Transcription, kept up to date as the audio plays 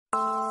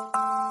ESPNW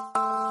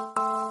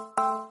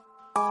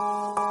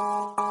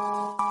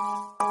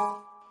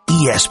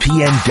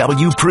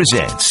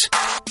presents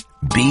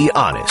Be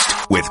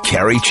Honest with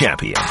Cari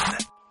Champion.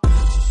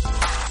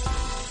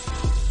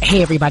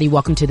 Hey everybody,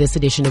 welcome to this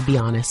edition of Be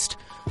Honest.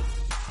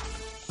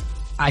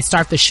 I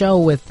start the show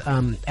with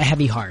a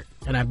heavy heart,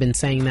 and I've been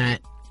saying that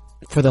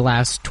for the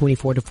last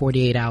 24 to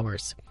 48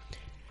 hours.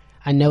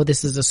 I know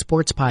this is a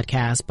sports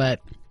podcast, but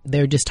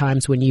there are just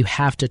times when you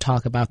have to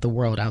talk about the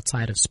world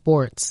outside of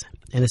sports,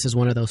 and this is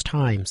one of those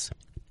times.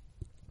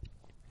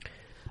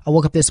 I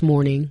woke up this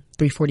morning,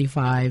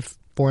 3:45,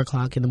 4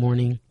 o'clock in the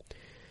morning,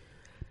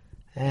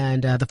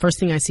 and the first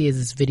thing I see is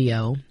this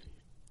video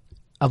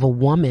of a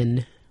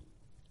woman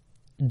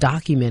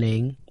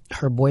documenting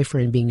her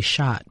boyfriend being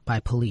shot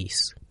by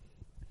police.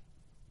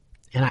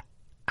 And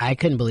I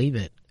couldn't believe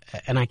it.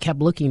 And I kept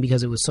looking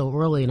because it was so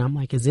early, and I'm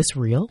like, is this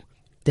real?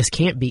 This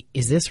can't be.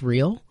 Is this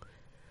real?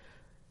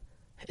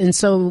 And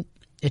so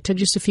it took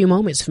just a few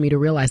moments for me to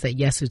realize that,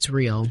 yes, it's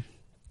real.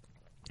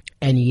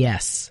 And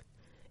yes,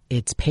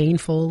 it's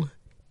painful.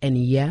 And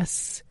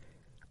yes,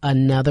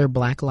 another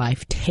black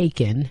life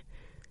taken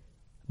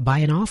by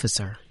an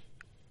officer.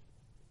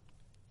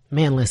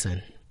 Man,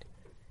 listen,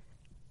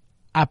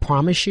 I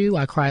promise you,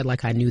 I cried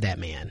like I knew that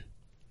man.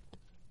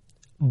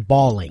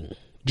 Bawling,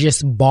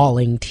 just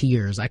bawling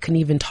tears. I couldn't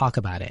even talk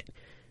about it.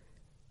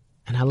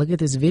 And I look at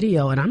this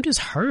video and I'm just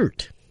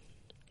hurt.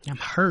 I'm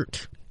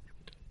hurt.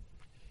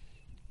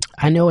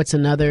 I know it's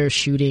another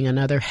shooting,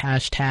 another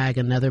hashtag,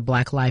 another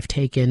black life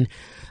taken,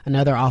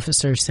 another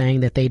officer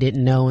saying that they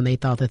didn't know and they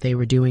thought that they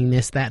were doing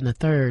this, that, and the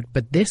third.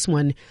 But this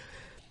one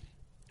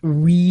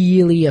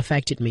really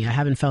affected me. I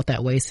haven't felt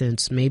that way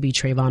since maybe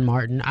Trayvon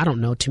Martin. I don't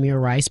know, Tamir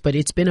Rice, but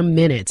it's been a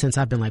minute since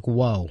I've been like,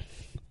 whoa,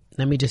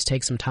 let me just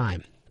take some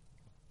time.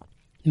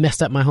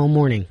 Messed up my whole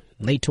morning,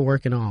 late to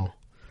work and all.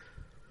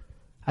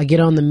 I get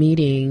on the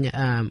meeting.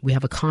 We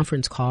have a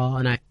conference call,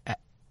 and I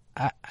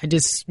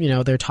just,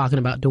 they're talking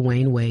about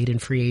Dwayne Wade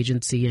and free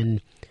agency,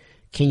 and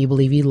can you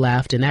believe he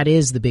left? And that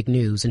is the big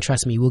news. And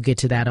trust me, we'll get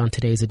to that on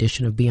today's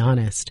edition of Be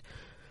Honest.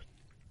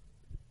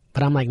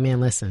 But I'm like,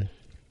 man, listen,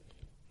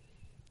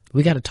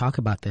 we got to talk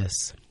about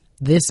this.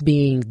 This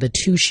being the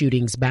two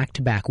shootings back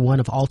to back,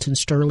 one of Alton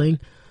Sterling,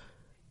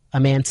 a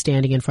man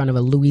standing in front of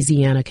a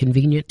Louisiana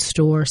convenience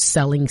store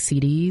selling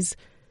CDs,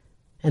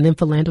 and then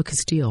Philando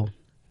Castile,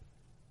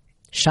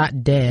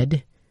 shot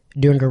dead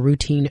during a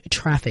routine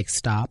traffic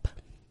stop.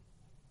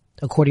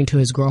 According to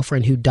his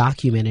girlfriend who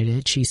documented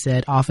it, she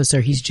said,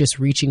 "Officer, he's just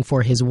reaching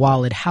for his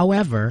wallet.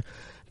 However,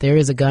 there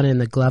is a gun in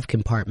the glove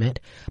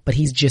compartment, but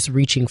he's just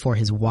reaching for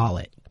his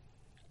wallet."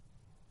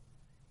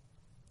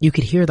 You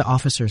could hear the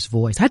officer's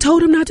voice. "I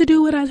told him not to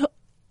do it."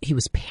 He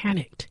was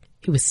panicked.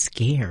 He was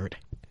scared.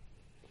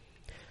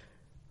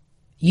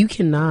 You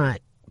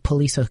cannot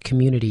police a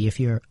community if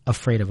you're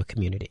afraid of a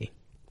community.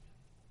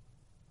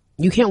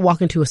 You can't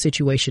walk into a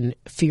situation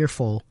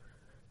fearful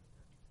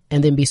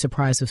and then be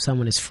surprised if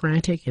someone is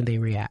frantic and they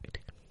react.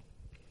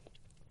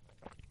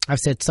 I've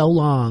said so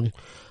long,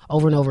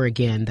 over and over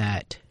again,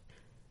 that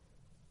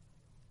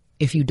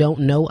if you don't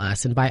know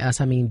us, and by us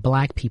I mean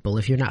black people,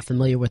 if you're not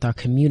familiar with our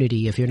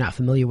community, if you're not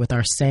familiar with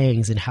our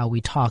sayings and how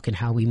we talk and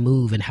how we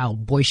move and how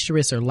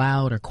boisterous or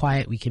loud or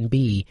quiet we can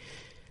be,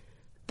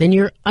 then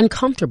you're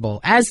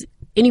uncomfortable, as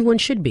anyone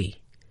should be.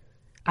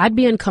 I'd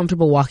be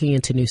uncomfortable walking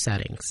into new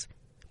settings.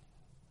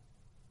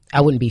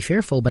 I wouldn't be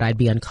fearful, but I'd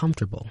be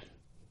uncomfortable.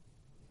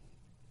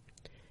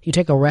 You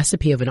take a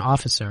recipe of an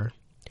officer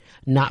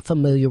not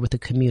familiar with the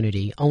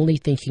community, only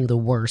thinking the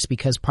worst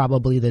because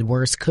probably the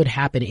worst could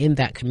happen in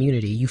that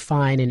community. You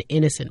find an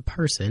innocent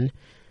person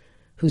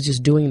who's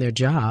just doing their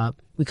job.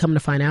 We come to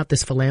find out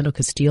this Philando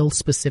Castile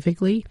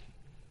specifically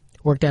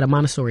worked at a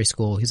Montessori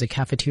school. He's a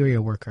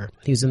cafeteria worker.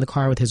 He was in the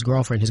car with his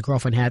girlfriend. His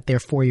girlfriend had their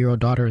 4-year-old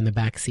daughter in the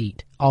back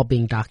seat, all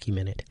being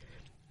documented.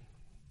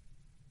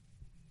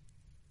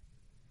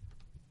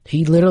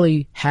 He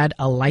literally had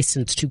a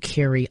license to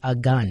carry a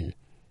gun.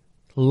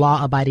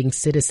 Law-abiding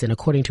citizen,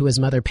 according to his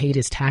mother, paid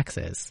his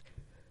taxes.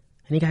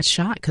 And he got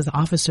shot because the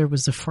officer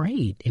was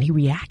afraid, and he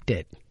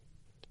reacted.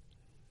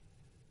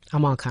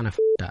 I'm all kind of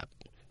f***ed up.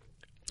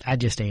 I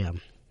just am.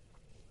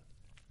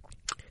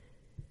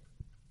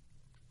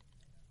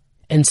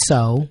 And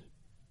so,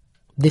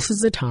 this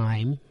is a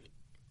time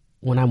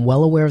when I'm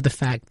well aware of the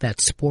fact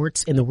that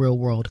sports and the real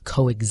world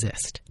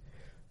coexist.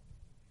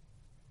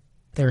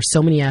 There are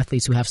so many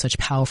athletes who have such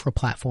powerful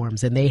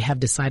platforms, and they have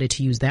decided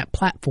to use that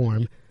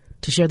platform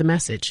to share the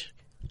message.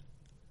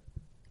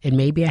 It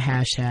may be a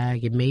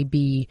hashtag, it may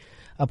be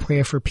a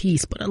prayer for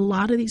peace, but a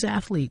lot of these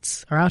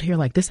athletes are out here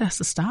like, this has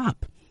to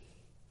stop.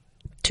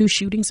 2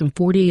 shootings in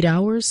 48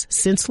 hours,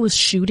 senseless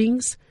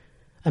shootings,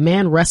 a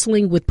man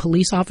wrestling with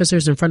police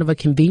officers in front of a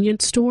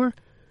convenience store,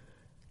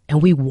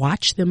 and we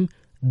watch them,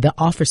 the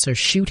officer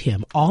shoot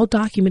him, all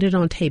documented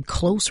on tape,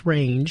 close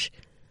range,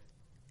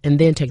 and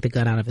then take the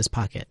gun out of his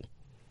pocket.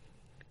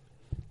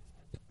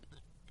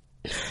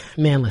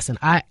 Man, listen,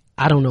 I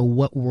don't know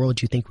what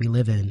world you think we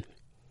live in,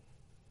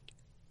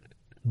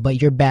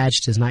 but your badge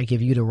does not give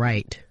you the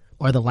right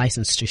or the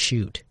license to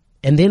shoot.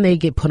 And then they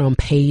get put on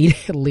paid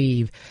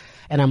leave.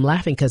 And I'm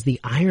laughing because the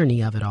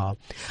irony of it all.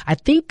 I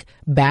think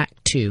back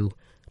to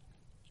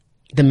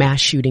the mass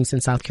shootings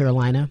in South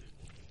Carolina.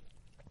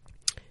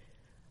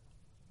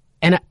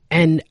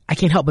 And I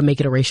can't help but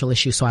make it a racial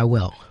issue, so I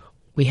will.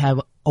 We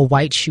have a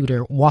white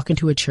shooter walk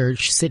into a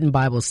church, sit in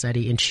Bible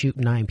study, and shoot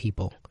 9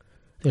 people.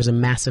 There's a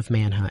massive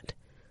manhunt.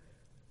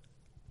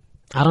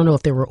 I don't know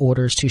if there were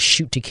orders to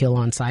shoot to kill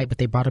on sight, but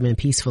they brought him in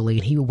peacefully,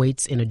 and he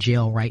waits in a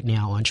jail right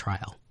now on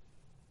trial.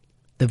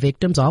 The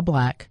victims, all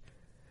black,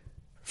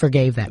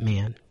 forgave that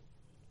man.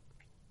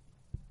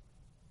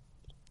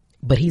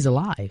 But he's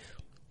alive.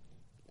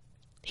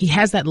 He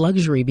has that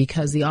luxury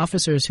because the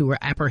officers who were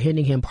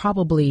apprehending him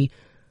probably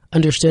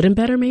understood him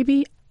better,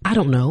 maybe. I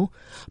don't know.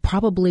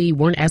 Probably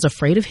weren't as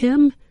afraid of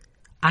him.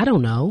 I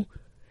don't know.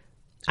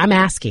 I'm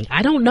asking.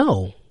 I don't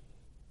know.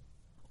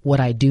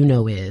 What I do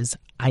know is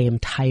I am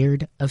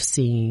tired of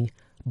seeing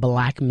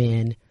black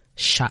men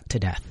shot to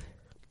death.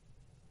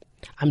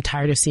 I'm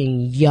tired of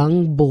seeing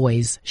young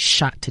boys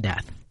shot to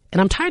death.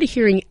 And I'm tired of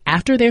hearing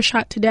after they're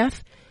shot to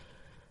death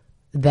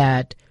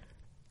that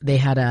they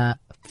had a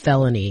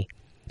felony.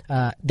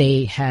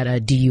 They had a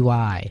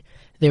DUI.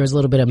 There was a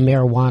little bit of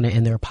marijuana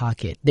in their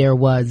pocket. There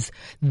was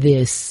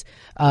this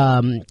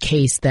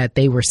case that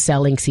they were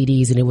selling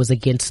CDs and it was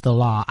against the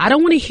law. I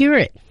don't want to hear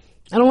it.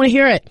 I don't want to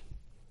hear it.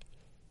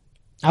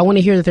 I want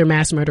to hear that they're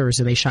mass murderers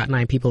and they shot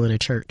 9 people in a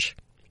church.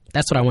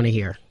 That's what I want to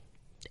hear.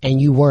 And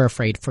you were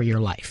afraid for your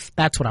life.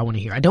 That's what I want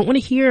to hear. I don't want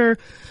to hear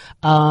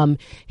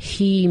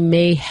he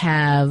may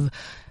have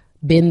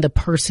been the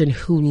person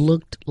who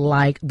looked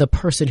like the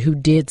person who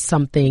did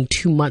something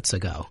 2 months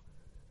ago.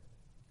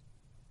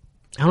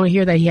 I don't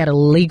hear that he had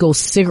illegal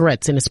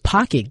cigarettes in his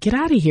pocket. Get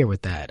out of here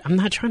with that. I'm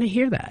not trying to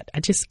hear that. I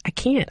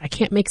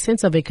can't make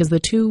sense of it because the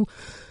two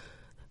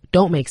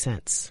don't make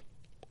sense.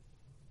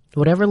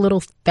 Whatever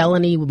little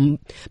felony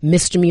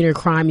misdemeanor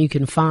crime you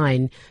can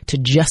find to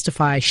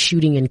justify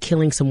shooting and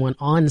killing someone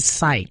on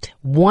sight,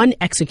 one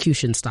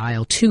execution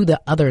style, 2 the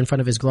other in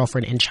front of his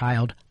girlfriend and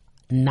child,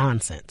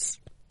 nonsense.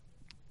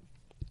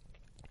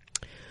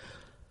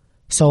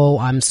 So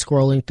I'm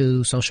scrolling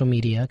through social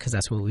media because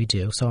that's what we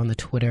do. So on the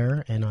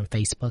Twitter and on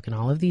Facebook and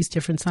all of these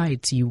different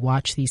sites, you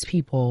watch these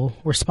people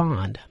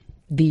respond.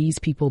 These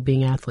people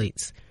being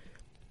athletes.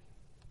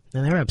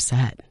 And they're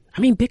upset.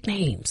 I mean, big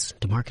names.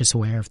 DeMarcus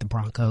Ware of the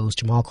Broncos,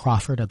 Jamal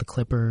Crawford of the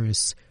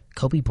Clippers,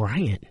 Kobe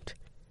Bryant.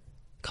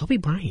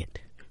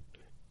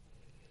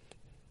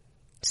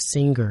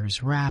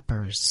 Singers,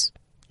 rappers,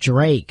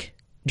 Drake.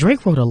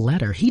 Drake wrote a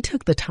letter. He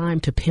took the time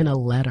to pen a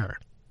letter.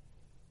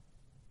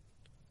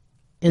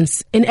 In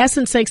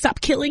essence, saying, stop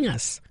killing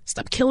us.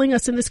 Stop killing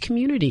us in this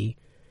community.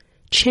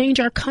 Change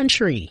our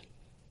country.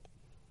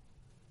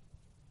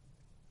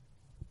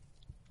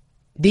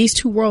 These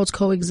two worlds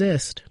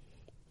coexist.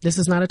 This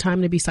is not a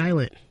time to be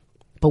silent.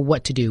 But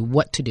what to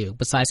do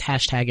besides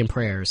hashtag and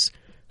prayers?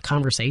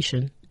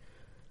 Conversation.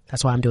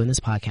 That's why I'm doing this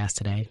podcast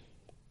today.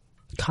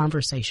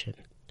 Conversation.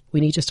 We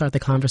need to start the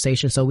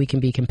conversation so we can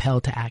be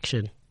compelled to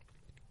action.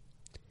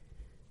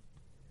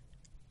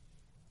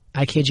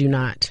 I kid you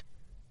not.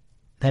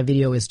 That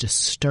video is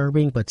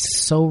disturbing, but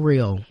so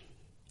real.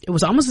 It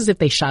was almost as if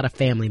they shot a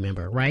family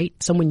member, right?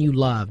 Someone you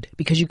loved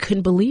because you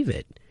couldn't believe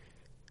it.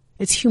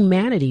 It's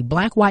humanity,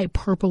 black, white,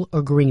 purple,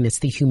 or green. It's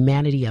the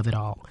humanity of it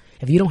all.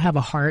 If you don't have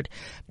a heart,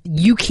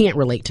 you can't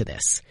relate to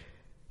this.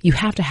 You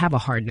have to have a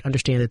heart and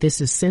understand that this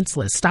is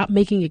senseless. Stop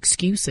making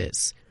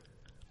excuses.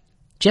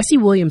 Jesse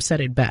Williams said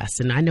it best,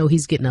 and I know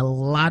he's getting a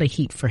lot of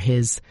heat for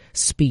his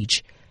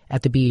speech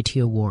at the BET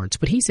Awards,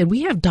 but he said,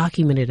 we have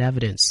documented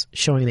evidence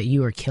showing that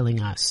you are killing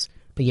us,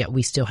 but yet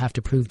we still have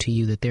to prove to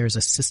you that there is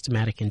a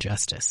systematic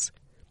injustice.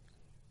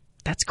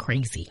 That's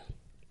crazy.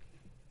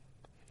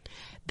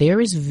 There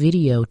is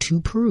video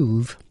to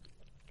prove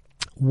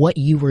what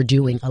you were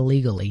doing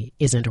illegally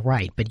isn't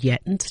right, but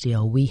yet and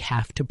still we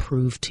have to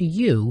prove to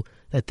you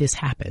that this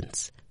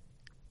happens.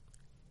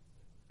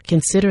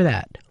 Consider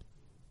that.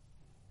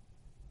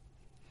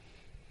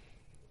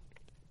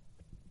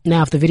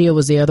 Now, if the video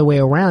was the other way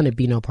around, it'd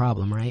be no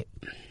problem, right?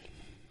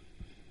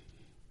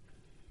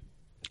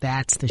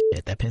 That's the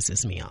shit that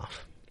pisses me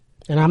off.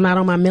 And I'm not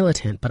on my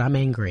militant, but I'm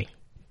angry.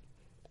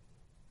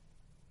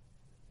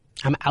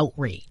 I'm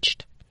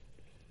outraged.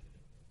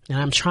 And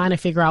I'm trying to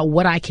figure out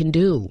what I can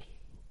do.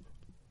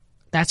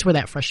 That's where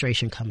that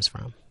frustration comes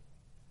from.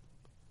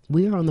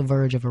 We are on the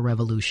verge of a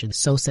revolution,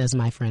 so says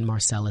my friend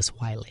Marcellus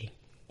Wiley.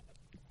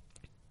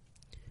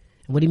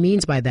 And what he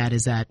means by that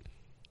is that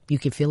you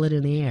can feel it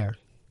in the air.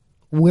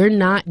 We're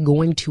not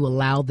going to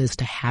allow this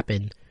to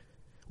happen.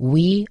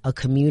 We, a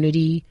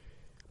community,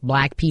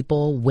 black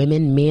people,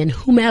 women, men,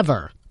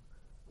 whomever,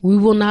 we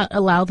will not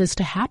allow this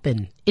to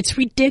happen. It's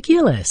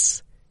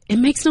ridiculous. It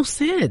makes no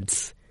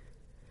sense.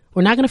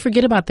 We're not going to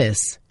forget about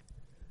this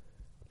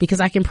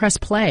because I can press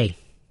play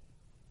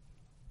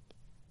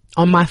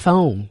on my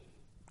phone.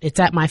 It's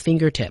at my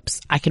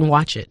fingertips. I can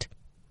watch it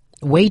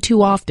way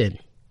too often.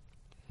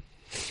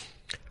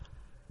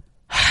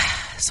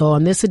 So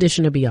on this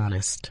edition of Be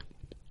Honest,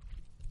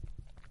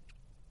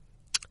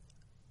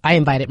 I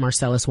invited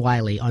Marcellus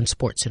Wiley on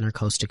SportsCenter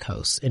Coast to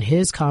Coast, and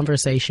his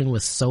conversation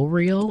was so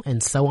real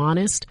and so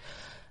honest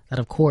that,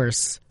 of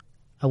course,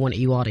 I wanted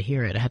you all to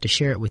hear it. I had to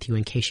share it with you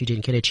in case you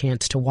didn't get a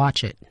chance to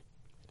watch it.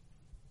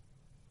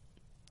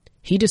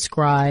 He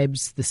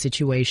describes the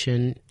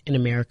situation in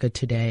America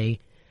today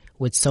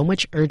with so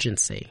much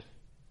urgency,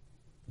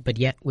 but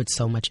yet with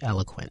so much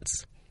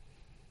eloquence.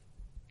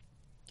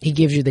 He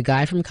gives you the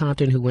guy from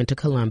Compton who went to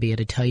Columbia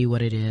to tell you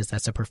what it is.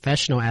 That's a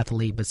professional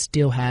athlete, but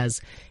still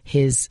has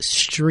his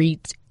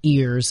street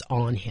ears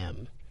on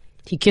him.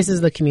 He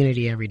kisses the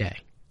community every day.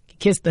 He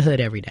kisses the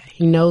hood every day.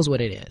 He knows what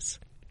it is.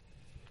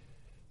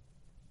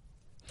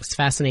 It's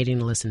fascinating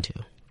to listen to.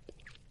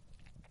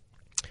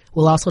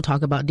 We'll also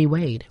talk about D.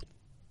 Wade,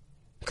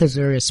 because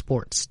there is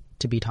sports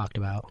to be talked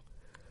about.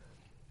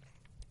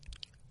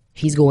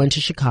 He's going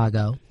to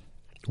Chicago.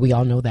 We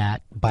all know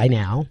that by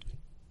now.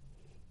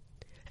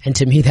 And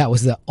to me, that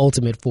was the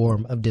ultimate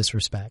form of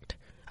disrespect.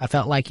 I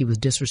felt like he was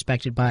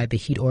disrespected by the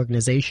Heat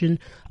organization.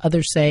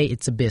 Others say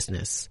it's a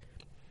business.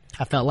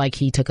 I felt like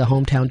he took a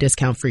hometown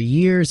discount for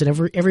years,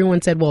 and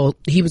everyone said, well,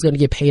 he was going to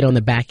get paid on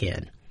the back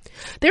end.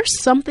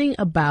 There's something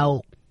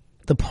about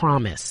the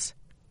promise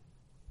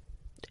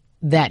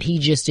that he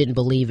just didn't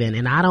believe in,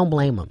 and I don't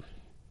blame him.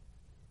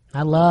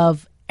 I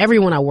love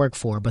everyone I work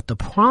for, but the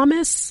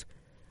promise,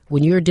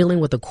 when you're dealing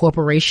with a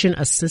corporation,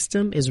 a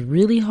system, is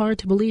really hard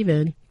to believe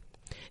in.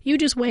 You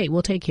just wait.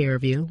 We'll take care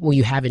of you. Well,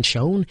 you haven't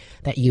shown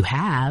that you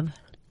have.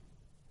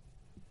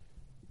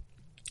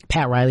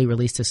 Pat Riley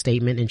released a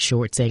statement in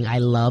short saying, I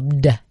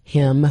loved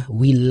him.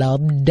 We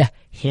loved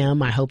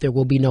him. I hope there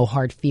will be no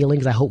hard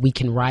feelings. I hope we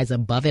can rise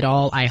above it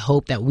all. I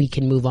hope that we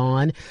can move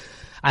on.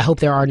 I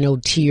hope there are no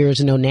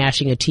tears, no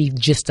gnashing of teeth,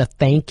 just a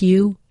thank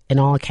you in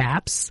all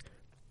caps.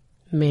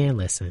 Man,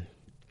 listen.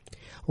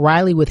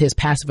 Riley, with his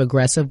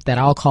passive-aggressive, that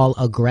I'll call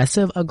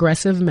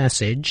aggressive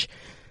message,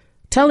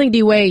 telling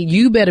D. Wade,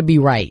 you better be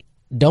right.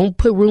 Don't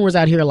put rumors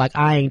out here like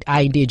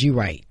I did you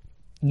right.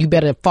 You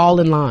better fall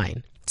in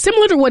line.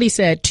 Similar to what he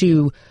said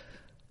to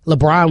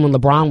LeBron when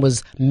LeBron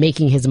was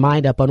making his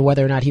mind up on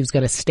whether or not he was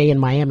going to stay in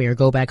Miami or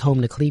go back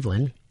home to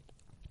Cleveland.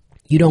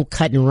 You don't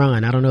cut and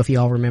run. I don't know if you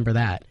all remember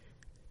that.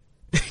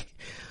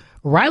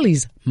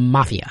 Riley's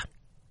mafia.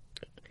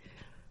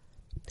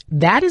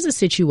 That is a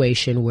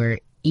situation where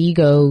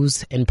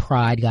egos and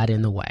pride got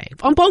in the way.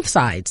 On both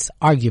sides,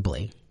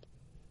 arguably.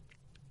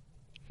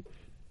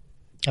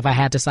 If I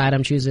had to side,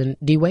 I'm choosing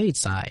D.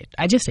 Wade's side.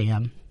 I just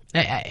am.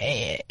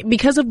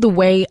 Because of the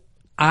way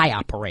I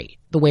operate,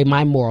 the way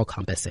my moral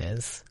compass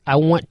is. I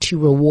want to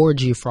reward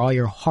you for all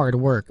your hard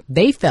work.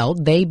 They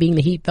being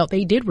the Heat, felt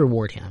they did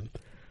reward him.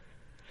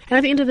 And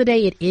at the end of the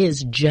day, it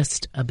is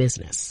just a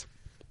business.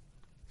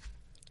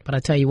 But I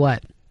tell you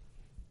what,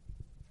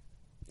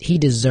 he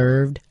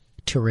deserved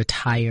to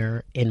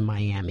retire in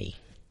Miami.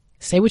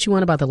 Say what you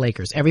want about the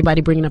Lakers. Everybody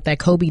bringing up that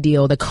Kobe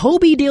deal. The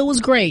Kobe deal was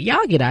great.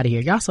 Y'all get out of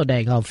here. Y'all so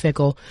dang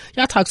fickle.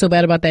 Y'all talk so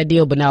bad about that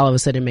deal, but now all of a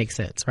sudden it makes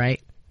sense,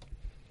 right?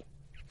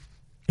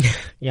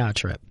 Y'all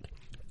trip.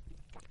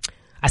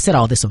 I said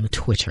all this on the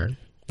Twitter.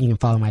 You can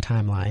follow my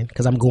timeline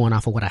because I'm going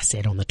off of what I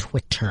said on the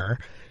Twitter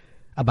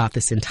about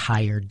this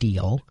entire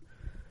deal.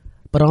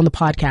 But on the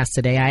podcast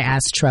today, I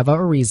asked Trevor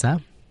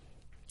Ariza,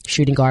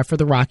 shooting guard for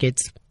the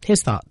Rockets,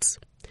 his thoughts.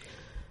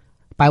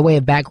 By way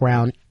of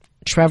background,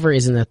 Trevor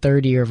is in the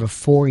third year of a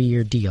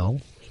 4-year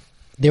deal.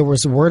 There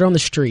was word on the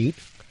street,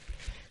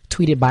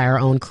 tweeted by our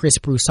own Chris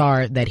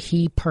Broussard, that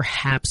he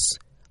perhaps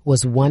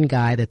was one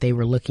guy that they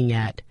were looking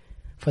at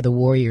for the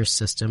Warriors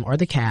system or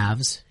the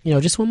Cavs. You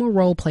know, just one more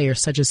role player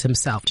such as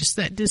himself. Just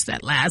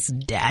that last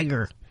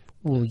dagger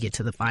when we get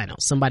to the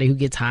finals. Somebody who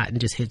gets hot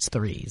and just hits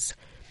threes.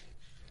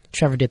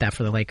 Trevor did that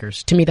for the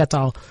Lakers. To me, that's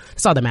all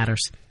that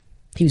matters.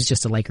 He was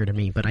just a Laker to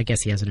me, but I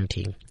guess he has a new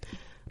team.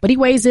 But he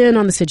weighs in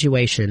on the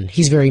situation.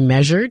 He's very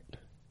measured.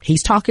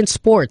 He's talking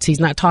sports. He's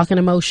not talking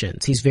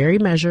emotions. He's very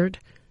measured.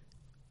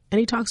 And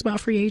he talks about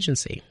free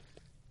agency.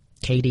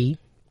 KD,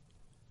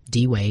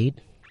 D.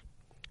 Wade.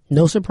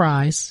 No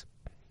surprise.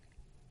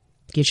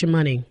 Get your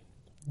money.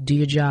 Do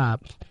your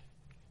job.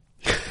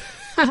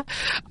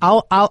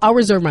 I'll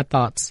reserve my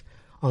thoughts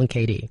on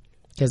KD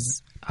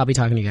because I'll be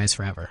talking to you guys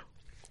forever.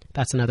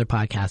 That's another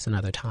podcast,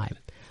 another time.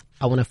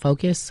 I want to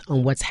focus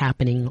on what's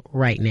happening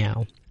right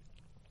now.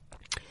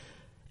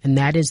 And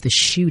that is the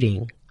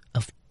shooting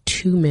of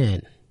 2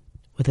 men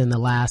within the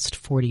last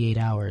 48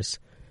 hours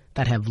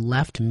that have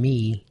left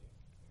me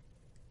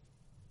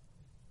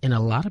in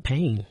a lot of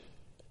pain.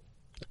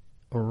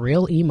 A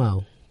real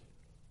emo.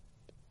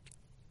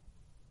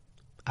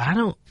 I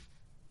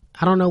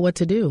don't know what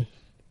to do.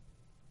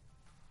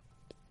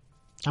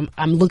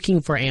 I'm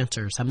looking for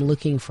answers. I'm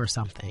looking for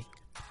something.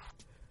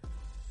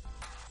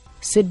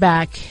 Sit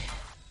back.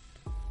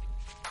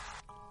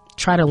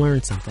 Try to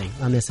learn something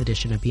on this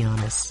edition of Be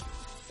Honest.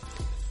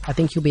 I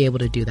think you'll be able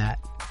to do that.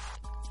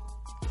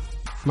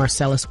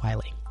 Marcellus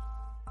Wiley.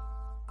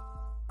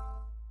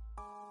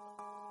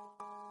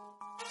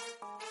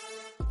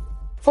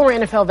 Former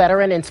NFL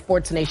veteran and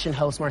Sports Nation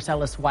host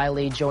Marcellus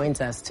Wiley joins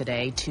us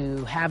today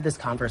to have this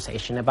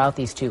conversation about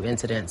these two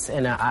incidents.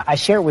 And I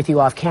shared with you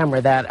off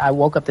camera that I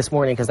woke up this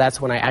morning because that's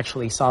when I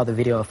actually saw the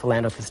video of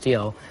Philando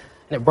Castile,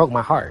 and it broke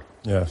my heart.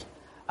 Yes.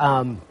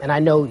 And I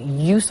know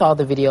you saw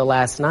the video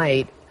last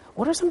night.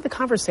 What are some of the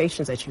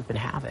conversations that you've been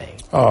having?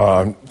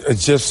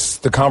 It's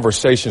just the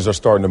conversations are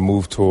starting to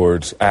move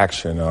towards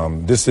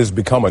action. This has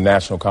become a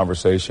national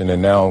conversation,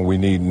 and now we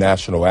need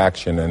national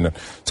action. And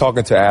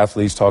talking to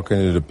athletes, talking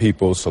to the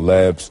people,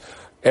 celebs,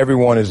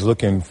 everyone is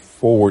looking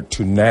forward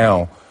to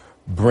now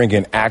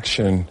bringing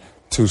action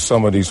to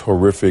some of these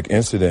horrific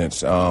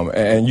incidents.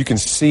 And you can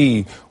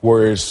see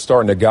where it's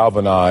starting to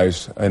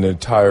galvanize an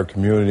entire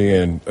community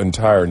and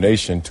entire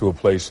nation to a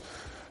place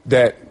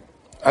that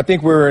I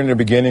think we're in the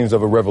beginnings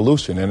of a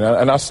revolution.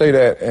 And I say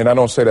that, and I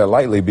don't say that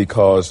lightly,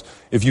 because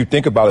if you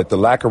think about it, the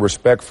lack of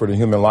respect for the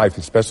human life,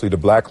 especially the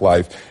black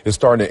life, is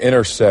starting to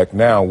intersect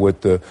now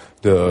with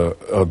the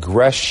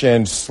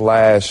aggression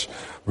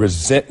 /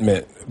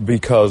 resentment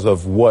because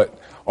of what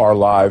our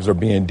lives are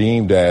being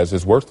deemed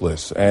as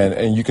worthless.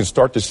 And you can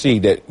start to see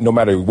that no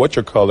matter what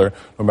your color,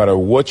 no matter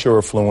what your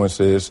affluence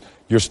is,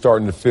 you're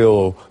starting to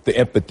feel the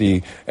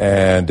empathy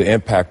and the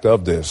impact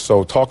of this.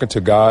 So talking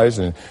to guys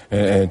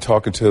and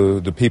talking to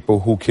the people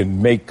who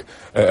can make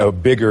a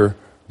bigger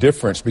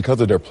difference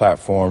because of their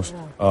platforms,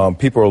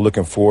 people are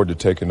looking forward to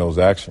taking those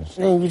actions.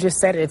 And you just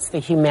said it's the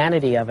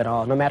humanity of it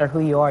all. No matter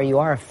who you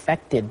are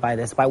affected by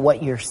this, by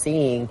what you're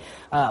seeing,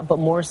 but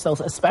more so,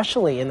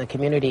 especially in the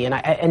community. And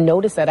I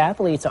notice that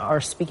athletes are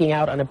speaking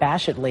out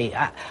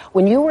unabashedly.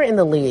 When you were in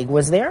the league,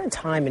 was there a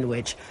time in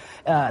which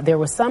there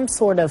was some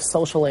sort of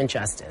social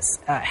injustice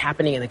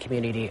happening in the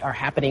community or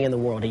happening in the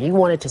world, and you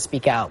wanted to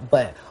speak out,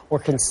 but were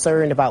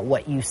concerned about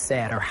what you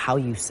said or how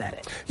you said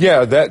it?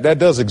 Yeah, that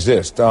does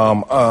exist.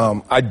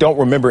 I don't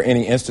remember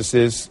any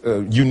instances,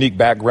 unique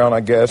background, I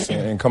guess,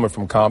 and coming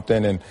from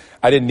Compton, and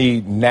I didn't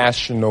need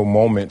national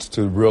moments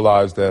to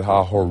realize that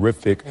how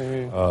horrific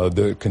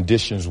the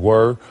conditions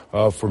were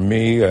for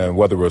me, and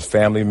whether it was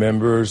family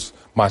members,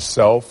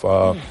 myself.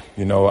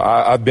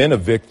 I've been a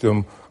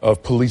victim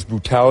of police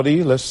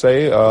brutality, let's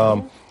say,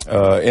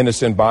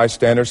 innocent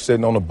bystanders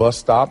sitting on a bus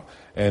stop,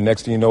 and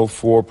next thing you know,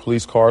 4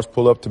 police cars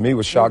pull up to me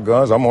with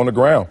shotguns. I'm on the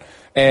ground.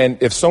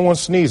 And if someone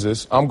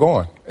sneezes, I'm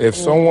gone. If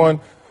someone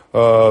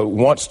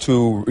wants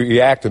to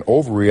react and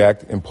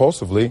overreact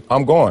impulsively,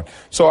 I'm gone.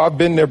 So I've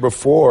been there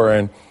before,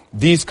 and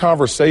these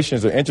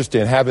conversations are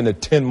interesting. Having a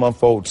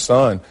 10-month-old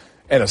son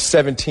and a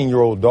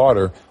 17-year-old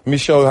daughter, let me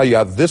show you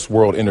how this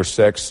world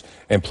intersects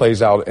and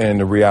plays out in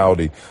the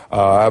reality.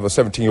 I have a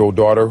 17-year-old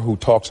daughter who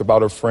talks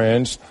about her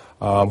friends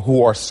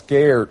who are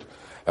scared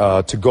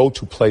to go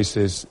to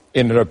places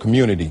in their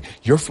community.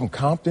 You're from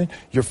Compton?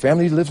 Your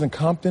family lives in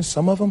Compton?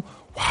 Some of them?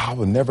 Wow, I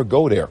would never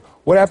go there.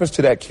 What happens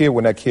to that kid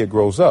when that kid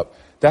grows up?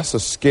 That's a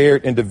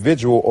scared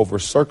individual over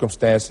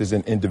circumstances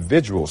and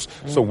individuals.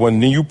 So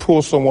when you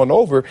pull someone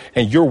over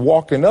and you're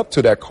walking up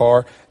to that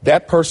car,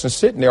 that person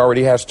sitting there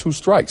already has 2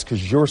 strikes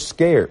because you're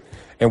scared.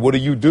 And what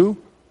do?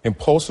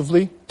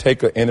 Impulsively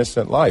take an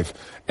innocent life.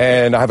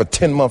 And I have a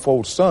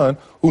 10-month-old son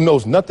who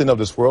knows nothing of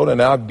this world,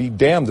 and I'd be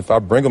damned if I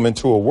bring him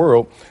into a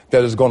world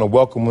that is going to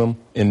welcome him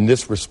in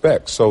this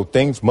respect. So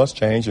things must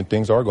change, and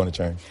things are going to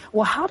change.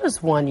 Well, how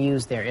does one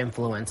use their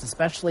influence,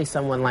 especially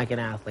someone like an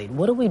athlete?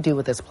 What do we do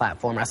with this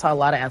platform? I saw a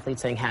lot of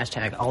athletes saying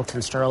hashtag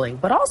Alton Sterling,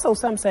 but also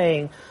some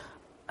saying,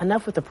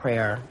 enough with the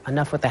prayer,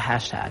 enough with the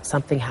hashtag.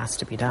 Something has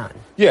to be done.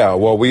 Yeah,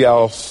 well, we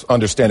all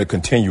understand a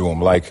continuum.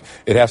 Like,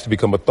 it has to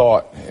become a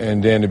thought,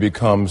 and then it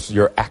becomes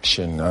your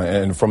action.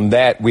 And from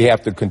that, we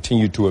have to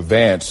continue to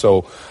advance.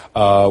 So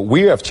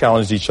we have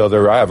challenged each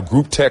other. I have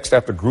group text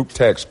after group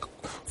text,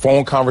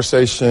 phone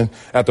conversation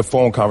after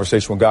phone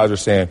conversation when guys are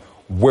saying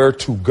where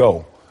to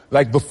go.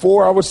 Like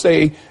before, I would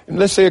say,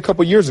 let's say a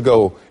couple years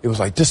ago, it was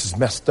like, this is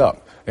messed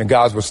up. And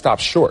guys would stop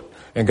short.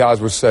 And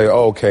guys would say,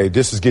 oh, okay,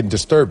 this is getting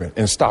disturbing,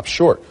 and stop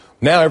short.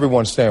 Now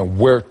everyone's saying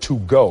where to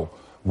go,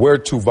 where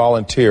to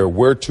volunteer,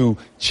 where to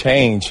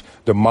change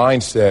the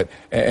mindset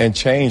and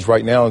change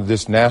right now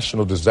this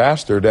national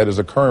disaster that is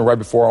occurring right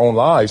before our own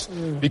lives,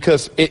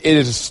 because it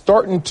is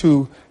starting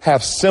to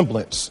have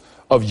semblance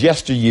of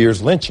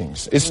yesteryear's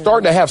lynchings. It's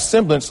starting to have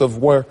semblance of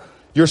where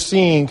you're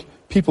seeing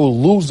people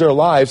lose their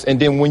lives, and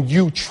then when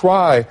you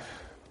try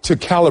to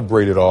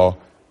calibrate it all,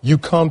 you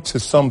come to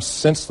some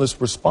senseless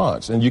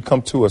response, and you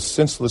come to a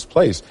senseless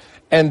place.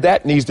 And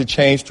that needs to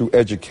change through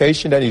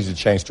education, that needs to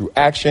change through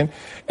action,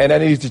 and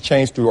that needs to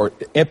change through our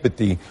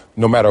empathy,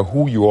 no matter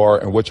who you are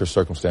and what your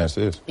circumstance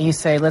is. You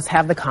say, let's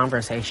have the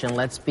conversation,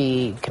 let's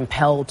be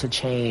compelled to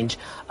change.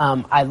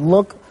 I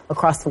look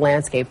across the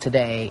landscape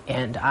today,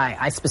 and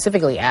I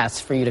specifically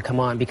asked for you to come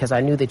on because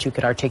I knew that you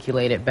could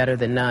articulate it better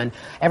than none.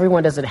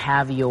 Everyone doesn't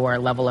have your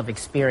level of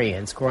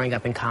experience growing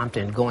up in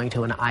Compton, going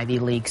to an Ivy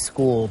League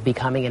school,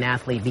 becoming an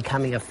athlete,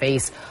 becoming a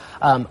face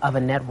of a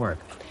network.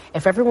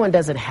 If everyone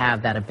doesn't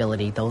have that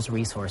ability, those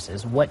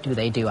resources, what do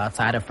they do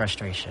outside of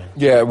frustration?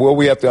 Yeah, well,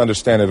 we have to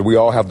understand that we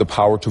all have the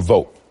power to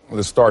vote.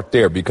 Let's start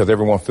there because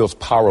everyone feels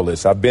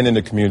powerless. I've been in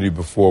the community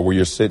before where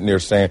you're sitting there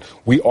saying,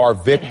 we are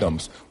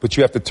victims, but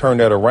you have to turn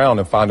that around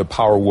and find the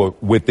power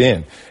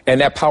within.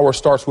 And that power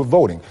starts with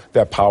voting.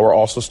 That power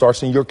also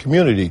starts in your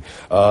community.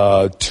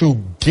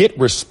 To get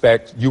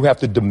respect, you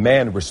have to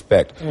demand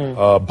respect.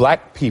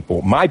 Black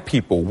people, my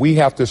people, we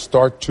have to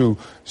start to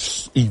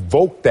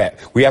evoke that.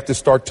 We have to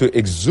start to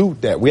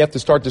exude that. We have to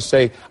start to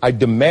say, I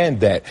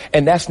demand that.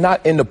 And that's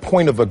not in the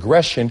point of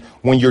aggression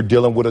when you're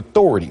dealing with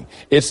authority.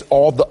 It's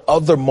all the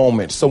other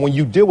moments. So when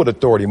you deal with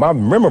authority, I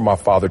remember my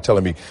father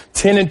telling me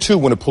 10 and 2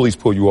 when the police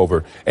pull you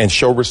over, and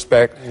show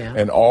respect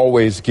and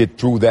always get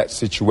through that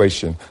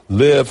situation.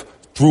 Live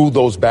through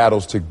those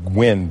battles to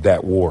win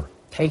that war.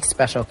 Take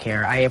special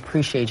care. I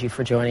appreciate you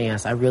for joining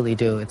us. I really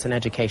do. It's an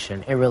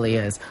education. It really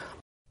is.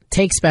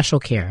 Take special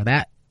care.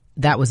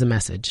 That was a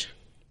message.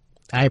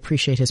 I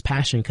appreciate his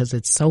passion because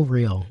it's so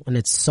real and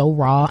it's so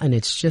raw and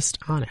it's just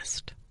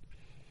honest.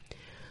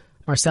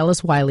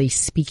 Marcellus Wiley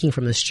speaking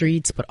from the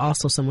streets, but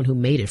also someone who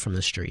made it from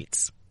the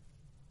streets.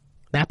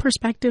 That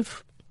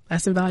perspective,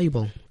 that's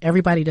invaluable.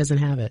 Everybody doesn't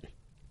have it.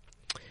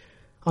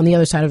 On the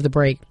other side of the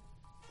break,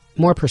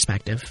 more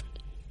perspective.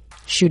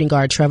 Shooting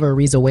guard Trevor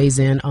Ariza weighs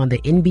in on the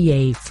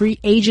NBA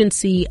free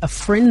agency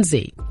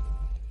frenzy.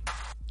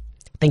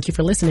 Thank you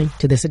for listening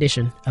to this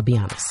edition of Be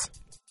Honest.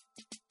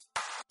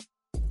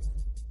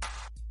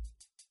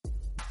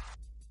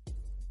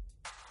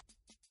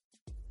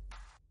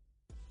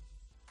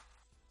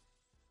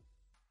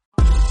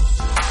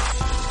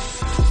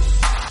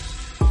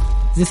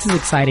 This is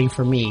exciting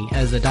for me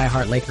as a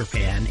diehard Laker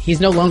fan. He's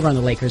no longer on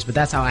the Lakers, but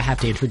that's how I have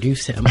to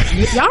introduce him.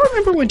 Y'all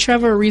remember when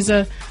Trevor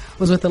Ariza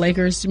was with the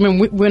Lakers?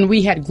 When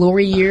we had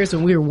glory years,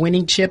 when we were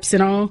winning chips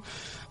and all?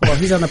 Well,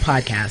 he's on the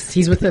podcast.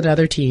 He's with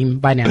another team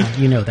by now.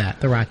 You know that,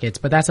 the Rockets.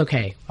 But that's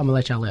okay. I'm going to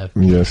let y'all live.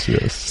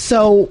 Yes.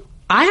 So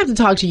I have to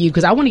talk to you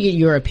because I want to get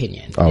your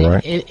opinion. All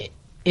right.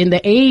 In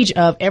the age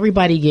of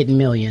everybody getting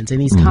millions, and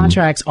these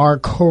contracts are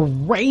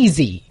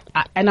crazy.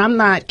 And I'm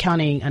not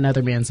counting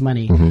another man's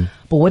money,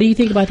 but what do you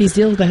think about these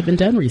deals that have been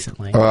done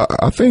recently?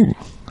 I think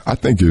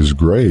it's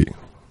great.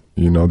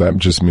 You know, that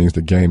just means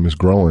the game is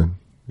growing.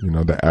 You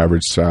know, the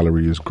average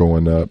salary is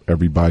going up.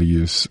 Everybody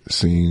is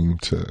seeing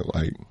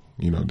to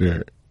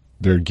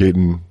they're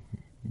getting,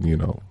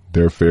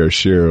 their fair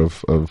share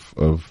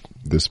of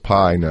this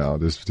pie now.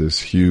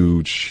 This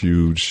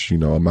huge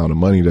amount of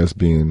money that's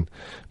being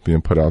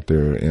put out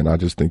there, and I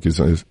just think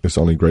it's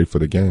only great for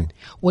the game.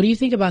 What do you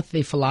think about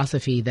the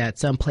philosophy that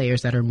some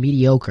players that are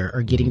mediocre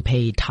are getting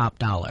paid top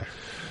dollar?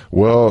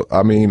 Well,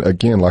 I mean,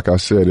 again, like I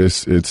said,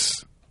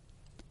 it's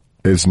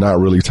not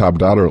really top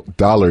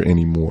dollar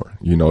anymore.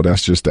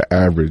 That's just the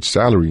average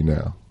salary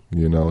now.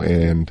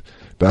 And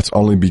that's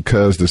only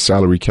because the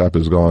salary cap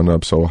has gone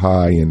up so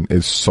high, and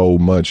it's so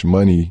much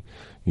money,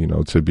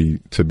 to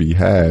be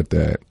had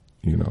that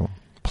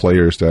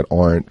players that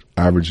aren't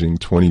averaging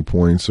 20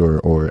 points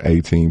or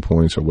 18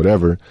 points or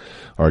whatever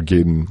are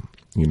getting,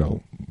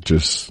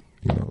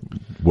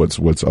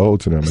 what's owed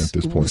to them at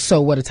this point. So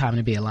what a time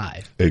to be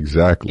alive.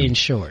 Exactly. In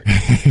short.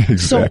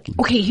 Exactly. So,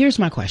 okay, here's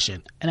my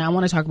question. And I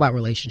want to talk about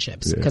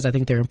relationships because I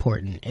think they're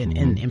important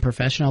in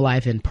professional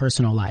life and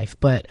personal life.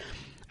 But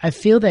I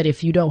feel that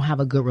if you don't have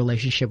a good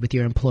relationship with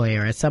your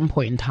employer, at some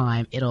point in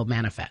time, it'll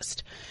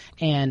manifest.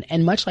 And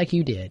much like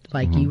you did,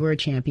 you were a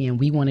champion,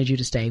 we wanted you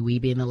to stay, we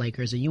being the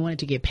Lakers, and you wanted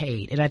to get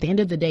paid. And at the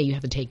end of the day, you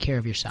have to take care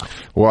of yourself.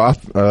 Well,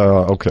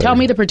 okay. Tell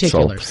me the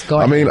particulars.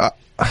 Go ahead. I mean,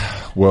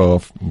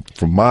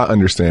 from my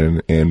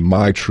understanding and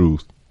my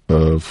truth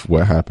of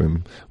what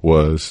happened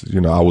was,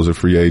 I was a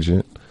free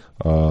agent.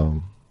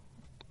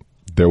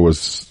 There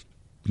was,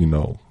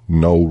 no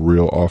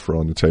real offer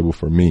on the table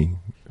for me.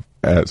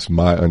 That's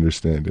my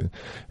understanding.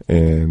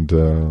 And,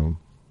 Ron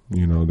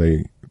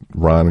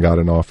got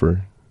an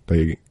offer.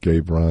 They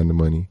gave Ron the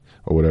money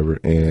or whatever.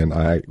 And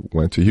I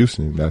went to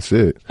Houston. That's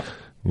it.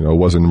 It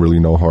wasn't really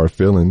no hard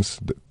feelings.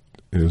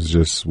 It was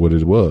just what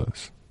it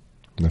was.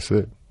 That's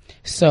it.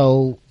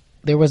 So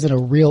there wasn't a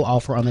real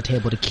offer on the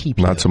table to keep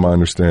you? Not to my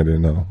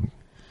understanding, no.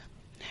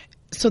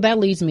 So that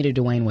leads me to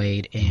Dwayne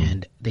Wade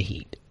and the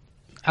Heat.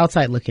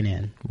 Outside looking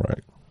in. Right.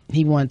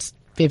 He wants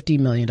 $50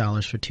 million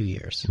for 2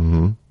 years.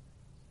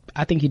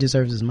 I think he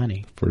deserves his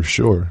money. For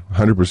sure.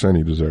 100%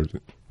 he deserves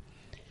it.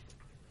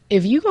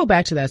 If you go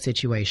back to that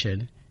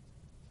situation,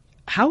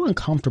 how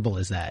uncomfortable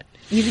is that?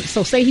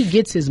 So say he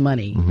gets his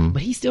money,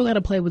 but he's still got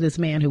to play with this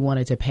man who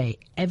wanted to pay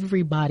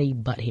everybody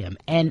but him.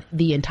 And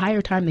the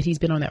entire time that he's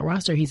been on that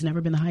roster, he's never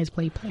been the highest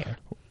paid player.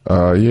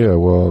 Yeah,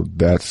 well,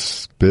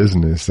 that's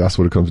business. That's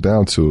what it comes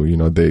down to.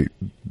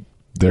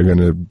 They're going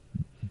to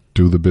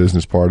do the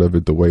business part of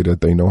it the way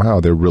that they know how.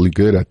 They're really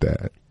good at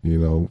that.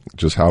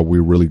 Just how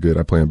we're really good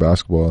at playing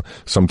basketball.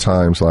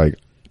 Sometimes like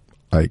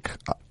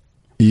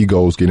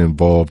egos get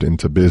involved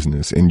into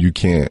business, and you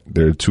can't.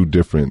 They're two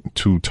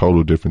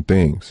total different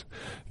things.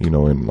 And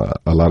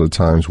a lot of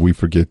times we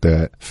forget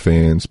that.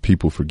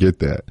 People forget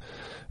that.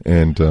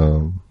 And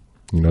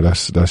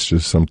That's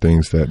just some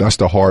things that's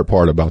the hard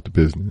part about the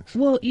business.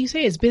 Well, you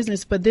say it's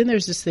business, but then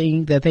there's this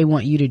thing that they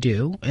want you to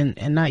do,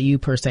 and not you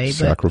per se,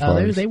 but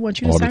others, they want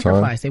you to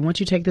sacrifice. They want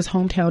you to take this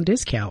hometown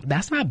discount.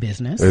 That's not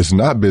business. It's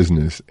not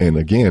business. And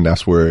again,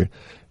 that's where,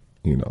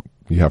 you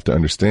have to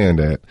understand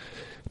that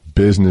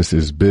business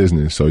is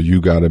business. So you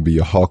got to be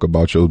a hawk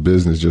about your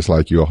business just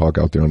like you're a hawk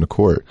out there on the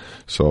court.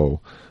 So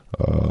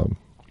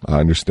I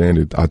understand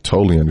it. I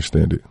totally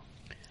understand it.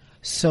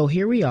 So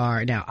here we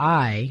are. Now,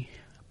 I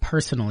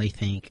personally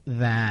think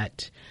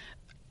that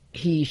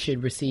he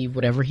should receive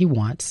whatever he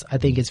wants. I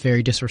think it's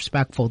very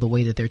disrespectful the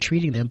way that they're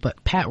treating them,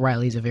 but Pat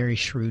Riley is a very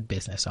shrewd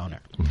business owner.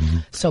 Mm-hmm.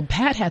 So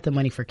Pat had the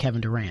money for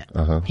Kevin Durant.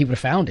 He would have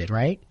found it,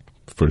 right?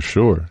 For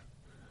sure.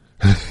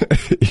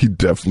 He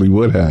definitely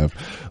would have.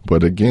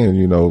 But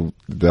again,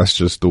 that's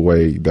just the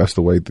way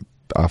that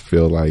I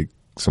feel like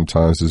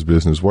sometimes this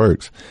business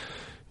works.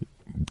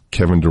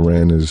 Kevin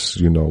Durant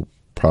is,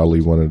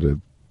 probably one of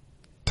the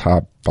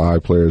top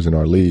 5 players in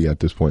our league at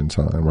this point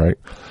in time, right?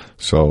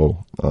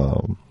 So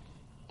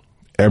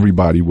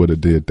everybody would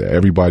have did that.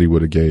 Everybody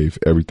would have gave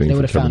everything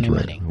for Kevin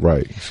Durant. Money.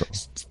 Right.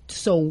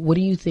 So what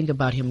do you think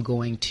about him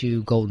going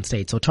to Golden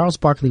State? So Charles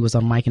Barkley was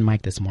on Mike and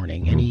Mike this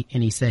morning, and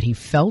he said he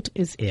felt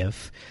as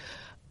if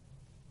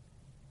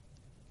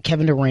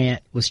Kevin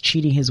Durant was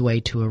cheating his way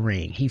to a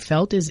ring. He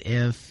felt as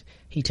if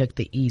he took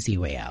the easy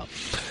way out.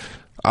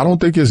 I don't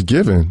think it's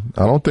given.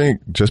 I don't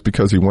think just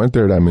because he went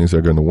there that means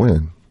they're going to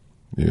win.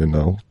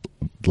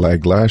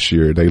 Like last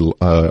year,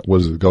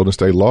 Golden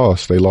State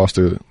lost. They lost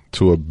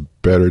to a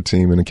better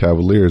team in the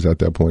Cavaliers at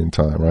that point in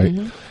time, right?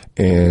 Mm-hmm.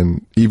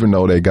 And even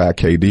though they got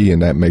KD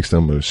and that makes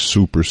them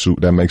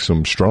that makes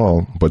them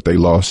strong, but they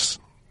lost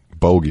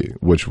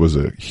Bogut, which was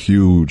a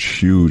huge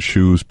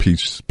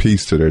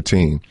piece to their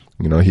team.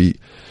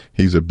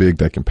 He's a big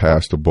that can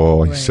pass the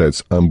ball. Right. He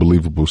sets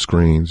unbelievable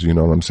screens. You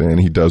know what I'm saying?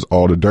 He does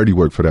all the dirty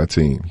work for that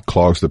team. He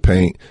clogs the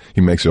paint.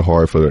 He makes it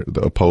hard for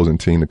the opposing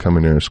team to come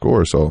in there and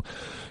score. So,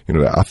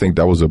 I think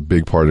that was a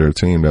big part of their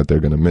team that they're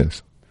going to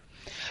miss.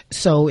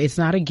 So it's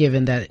not a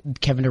given that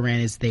Kevin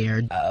Durant is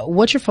there.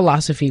 What's your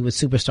philosophy with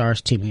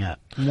superstars teaming up?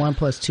 1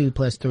 + 2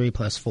 + 3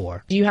 +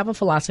 4. Do you have a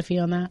philosophy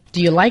on that?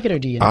 Do you like it or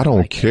do you not? I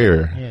don't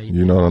care.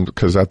 Yeah,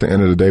 because at the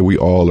end of the day, we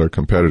all are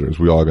competitors.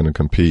 We all going to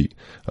compete.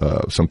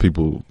 Some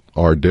people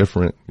are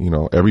different.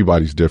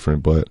 Everybody's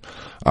different, but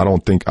I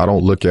don't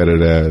look at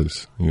it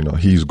as,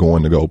 he's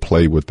going to go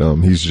play with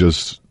them. He's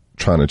just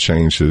trying to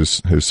change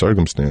his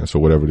circumstance or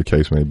whatever the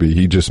case may be.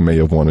 He just may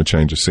have wanted to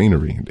change the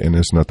scenery, and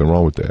there's nothing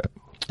wrong with that.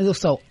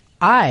 So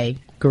I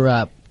grew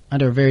up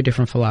under a very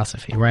different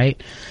philosophy,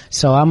 right?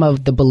 So I'm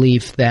of the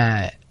belief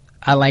that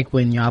I like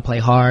when y'all play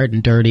hard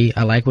and dirty.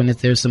 I like when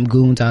there's some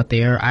goons out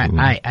there.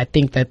 I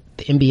think that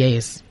the NBA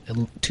is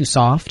too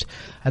soft.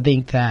 I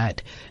think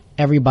that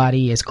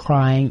everybody is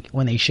crying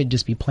when they should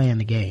just be playing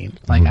the game.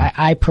 Like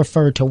I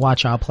prefer to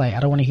watch y'all play. I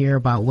don't want to hear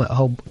about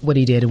what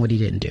he did and what he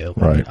didn't do.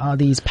 Right. I mean, all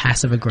these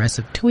passive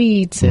aggressive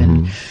tweets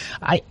and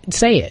I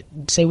say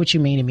what you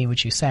mean and mean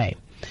what you say.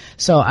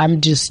 So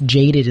I'm just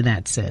jaded in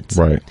that sense.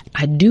 Right.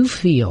 I do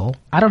feel,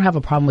 I don't have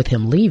a problem with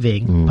him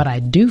leaving, but I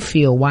do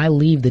feel why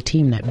leave the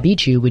team that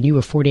beat you when you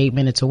were 48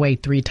 minutes away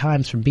 3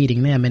 times from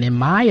beating them, and in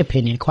my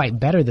opinion, quite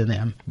better than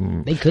them.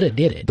 They could have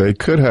did it. They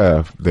could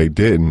have. They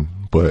didn't,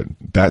 but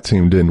that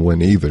team didn't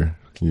win either.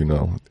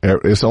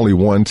 It's only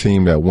one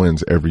team that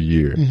wins every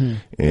year.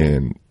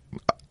 And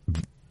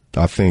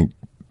I think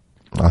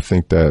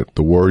that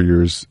the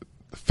Warriors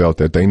felt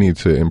that they need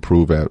to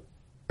improve at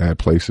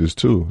places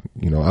too,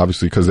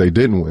 obviously because they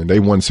didn't win.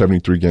 They won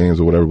 73 games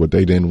or whatever, but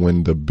they didn't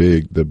win the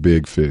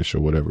big fish or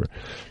whatever.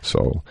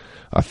 So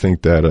I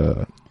think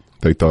that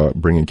they thought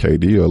bringing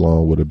KD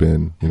along would have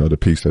been, the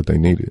piece that they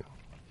needed.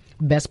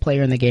 Best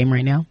player in the game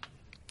right now?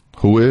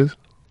 Who is?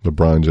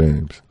 LeBron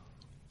James.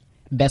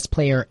 Best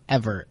player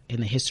ever in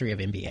the history of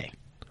NBA?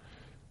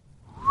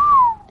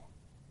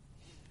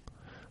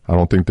 I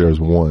don't think there's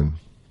one.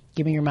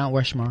 Give me your Mount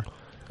Rushmore.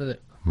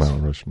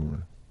 Mount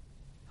Rushmore.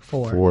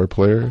 4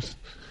 players?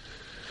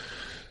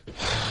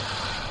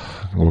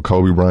 Well,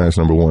 Kobe Bryant's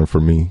number 1 for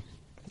me.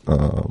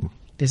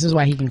 This is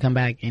why he can come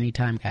back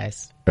anytime,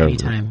 guys.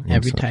 Anytime.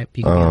 Every time.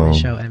 You can be on the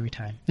show every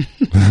time.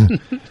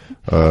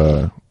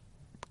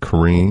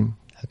 Kareem.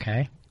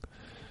 Okay.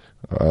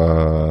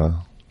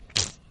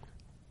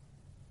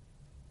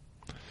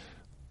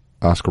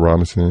 Oscar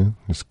Robinson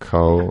is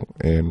cold,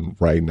 and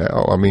right now,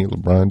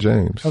 LeBron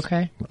James.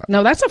 Okay.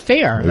 No, that's a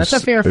fair.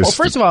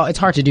 First of all, it's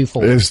hard to do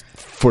 4. It's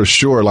for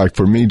sure. Like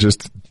for me,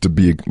 just to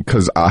be,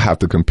 because I have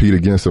to compete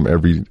against him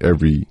every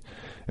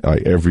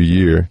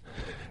year,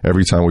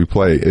 every time we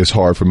play. It's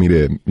hard for me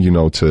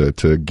to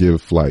to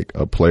give like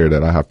a player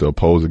that I have to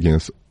oppose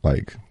against,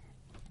 like.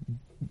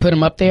 Put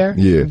him up there?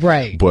 Yeah.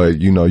 Right. But,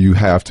 you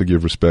have to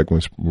give respect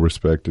when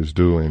respect is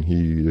due, and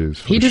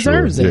he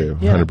deserves it.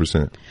 Yeah,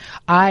 100%.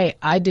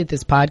 I did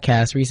this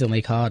podcast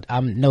recently called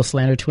No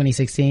Slander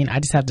 2016. I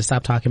just have to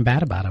stop talking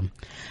bad about him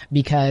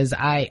because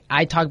I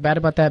talk bad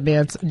about that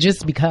man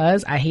just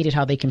because I hated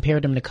how they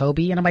compared him to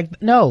Kobe. And I'm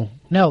like, no,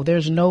 No,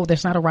 there's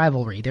not a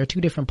rivalry. They're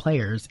two different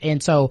players.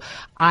 And so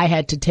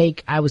I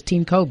was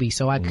Team Kobe,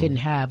 so I couldn't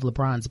have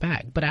LeBron's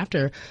back. But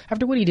after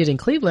what he did in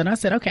Cleveland, I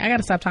said, okay, I got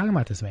to stop talking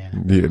about this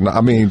man. Yeah, no, I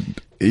mean,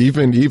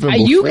 even before.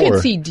 You can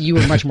see you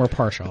were much more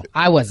partial.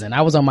 I wasn't.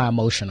 I was on my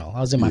emotional.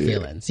 I was in my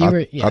feelings.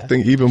 I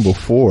think even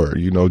before,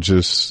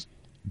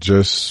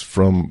 just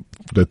from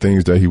the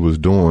things that he was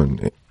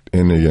doing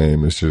in the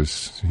game, it's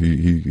just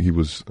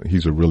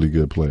he's a really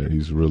good player.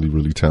 He's really,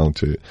 really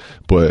talented.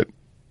 But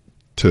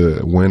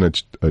to win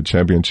a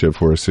championship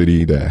for a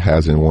city that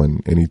hasn't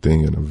won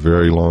anything in a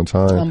very long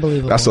time,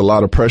 unbelievable. That's a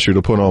lot of pressure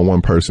to put on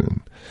one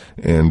person.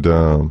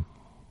 And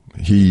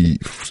he,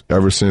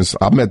 ever since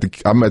I met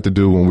the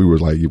dude when we were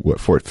like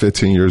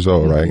 15 years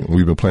old, right? And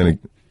we've been playing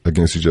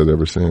against each other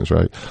ever since,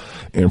 right?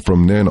 And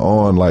from then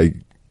on, like,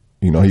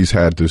 he's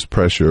had this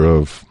pressure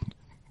of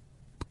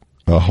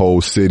a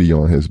whole city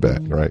on his back,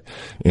 right?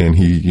 And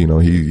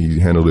he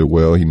handled it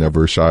well. He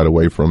never shied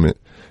away from it.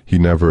 He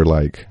never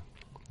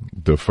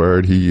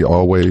deferred. He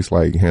always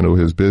handled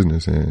his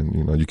business,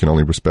 and you can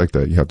only respect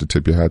that. You have to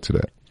tip your hat to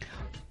that.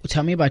 Well,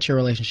 tell me about your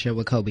relationship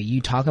with Kobe. You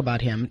talk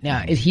about him now.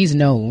 He's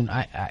known.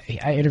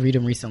 I interviewed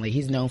him recently.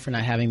 He's known for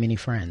not having many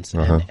friends,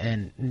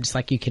 and just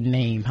like you can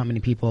name how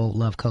many people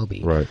love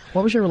Kobe. Right.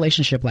 What was your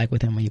relationship like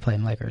with him when you played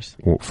in Lakers?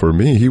 Well, for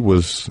me, he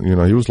was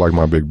like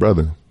my big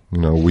brother.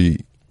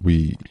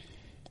 We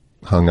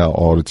hung out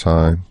all the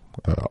time.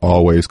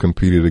 Always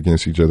competed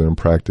against each other in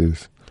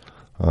practice.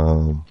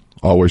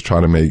 Always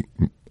try to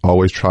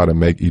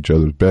make each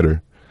other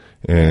better.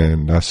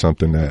 And that's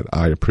something that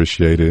I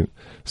appreciated,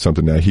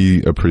 something that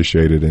he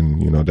appreciated.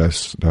 And,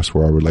 that's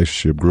where our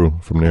relationship grew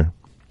from there.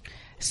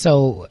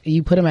 So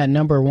you put him at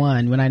number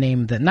one when I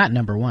named not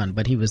number one,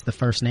 but he was the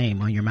first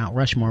name on your Mount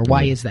Rushmore.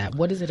 Why is that?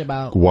 What is it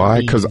about? Why?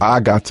 Because I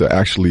got to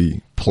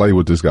actually play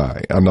with this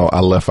guy. I know I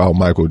left out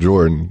Michael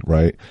Jordan,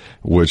 right?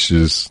 Which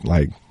is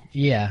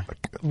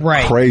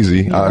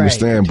crazy. I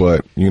understand.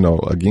 But,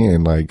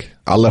 again,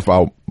 I left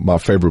out my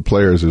favorite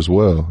players as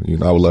well.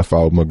 I left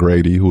out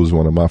McGrady, who's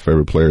one of my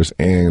favorite players,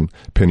 and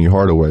Penny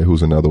Hardaway,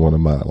 who's another one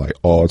of my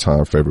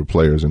all-time favorite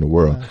players in the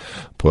world.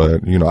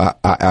 But, I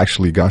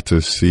actually got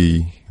to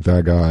see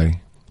that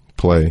guy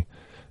play,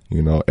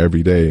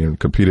 every day and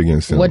compete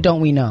against him. What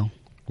don't we know?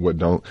 You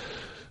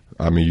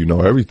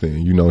know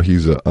everything.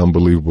 He's an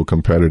unbelievable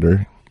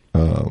competitor.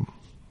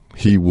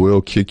 He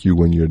will kick you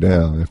when you're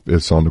down if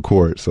it's on the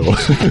court. So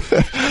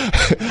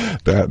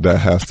that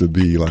has to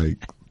be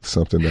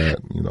something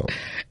that,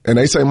 and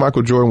they say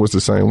Michael Jordan was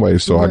the same way.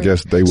 So I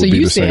guess they would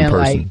be the same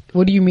person.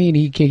 What do you mean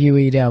he kick you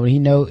when you're down?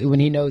 When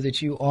he knows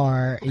that you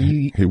are,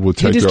 he will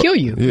kill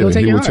you. Yeah,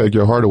 he will take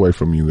your heart away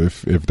from you.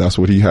 If that's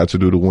what he had to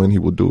do to win, he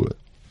would do it.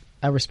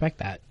 I respect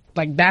that.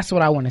 That's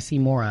what I want to see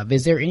more of.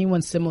 Is there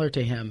anyone similar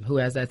to him who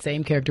has that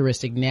same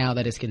characteristic now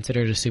that is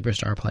considered a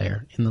superstar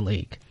player in the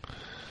league?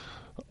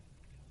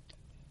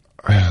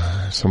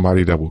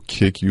 Somebody that will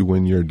kick you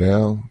when you're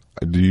down.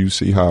 Do you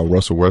see how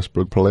Russell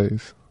Westbrook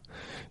plays?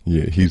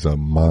 Yeah, he's a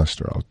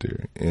monster out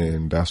there.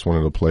 And that's one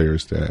of the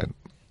players that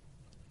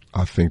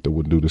I think that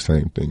would do the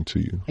same thing to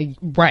you.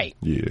 Right.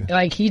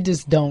 Yeah. He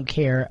just don't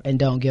care and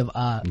don't give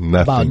up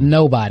about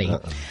nobody.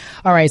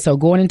 All right, so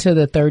going into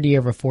the third year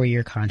of a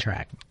 4-year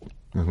contract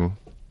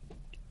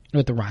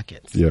with the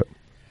Rockets. Yep.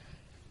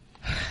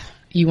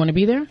 You want to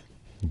be there?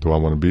 Do I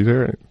want to be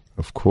there?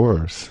 Of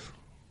course.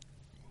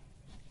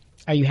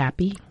 Are you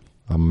happy?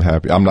 I'm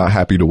happy. I'm not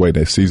happy the way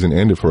that season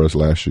ended for us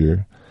last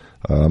year.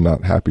 I'm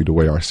not happy the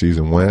way our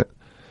season went.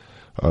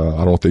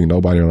 I don't think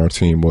nobody on our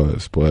team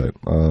was, but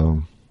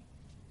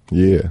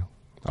yeah,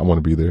 I want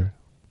to be there.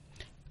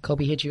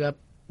 Kobe hit you up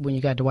when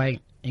you got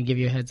Dwight and give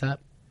you a heads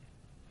up?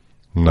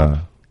 Nah.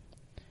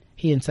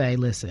 He didn't say,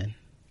 listen,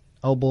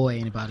 oh boy,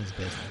 ain't about his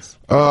business.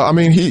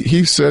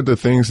 He said the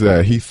things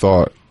that he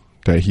thought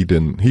that he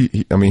didn't.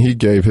 He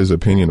gave his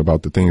opinion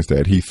about the things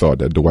that he thought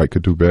that Dwight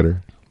could do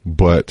better.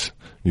 But,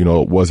 it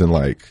wasn't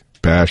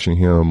bashing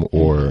him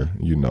or,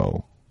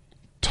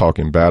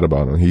 talking bad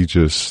about him. He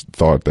just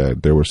thought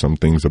that there were some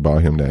things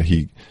about him that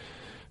he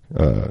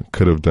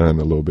could have done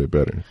a little bit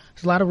better.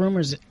 There's a lot of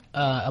rumors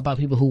about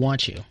people who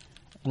want you.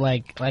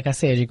 Like I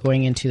said, you're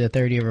going into the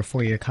third year of a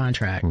 4-year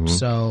contract.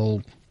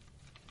 So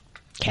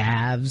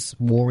Cavs,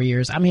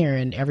 Warriors, I'm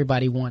hearing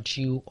everybody wants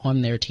you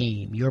on their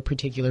team. Your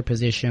particular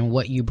position,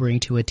 what you bring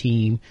to a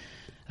team.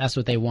 That's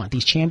what they want.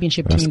 These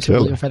championship teams are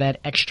looking for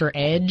that extra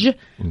edge,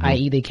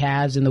 i.e. the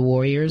Cavs and the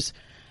Warriors.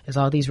 There's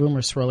all these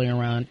rumors swirling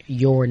around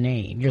your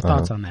name. Your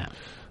thoughts on that?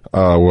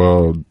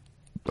 Well,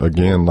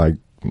 again, like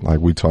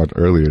we talked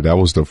earlier, that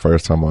was the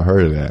first time I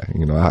heard of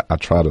that. I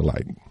try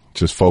to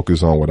just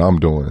focus on what I'm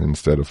doing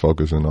instead of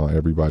focusing on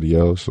everybody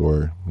else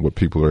or what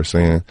people are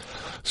saying.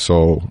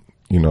 So,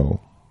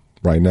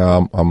 right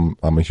now I'm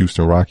a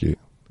Houston Rocket,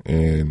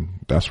 and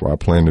that's where I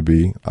plan to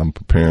be. I'm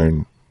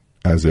preparing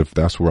as if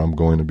that's where I'm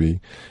going to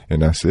be,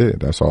 and that's it.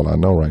 That's all I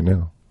know right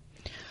now.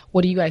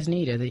 What do you guys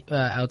need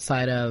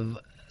outside of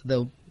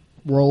the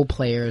role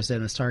players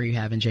and the star you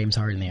have in James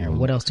Harden there?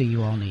 What else do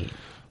you all need?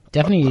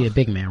 Definitely need a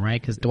big man, right?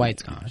 Because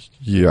Dwight's gone.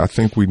 Yeah, I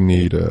think we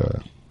need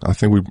I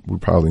think we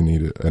probably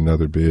need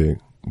another big.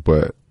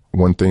 But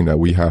one thing that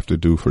we have to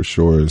do for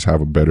sure is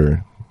have a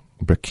better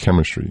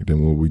chemistry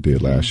than what we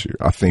did last year.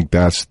 I think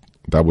that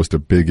was the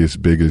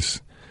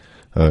biggest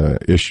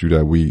issue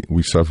that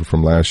we suffered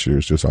from last year.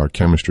 Is just our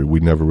chemistry. We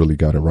never really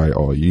got it right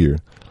all year.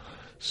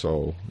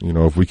 So,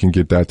 if we can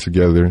get that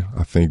together,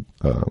 I think,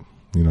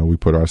 we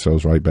put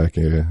ourselves right back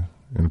in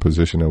a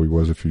position that we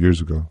was a few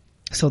years ago.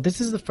 So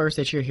this is the first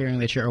that you're hearing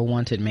that you're a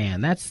wanted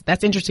man. That's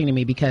interesting to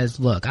me because,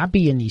 look, I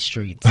be in these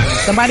streets.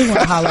 If somebody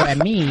want to holler at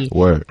me,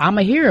 I'm going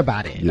to hear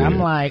about it. Yeah. I'm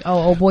like,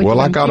 oh boy. Well,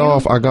 I got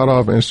off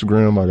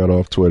Instagram. I got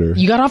off Twitter.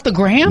 You got off the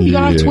gram? You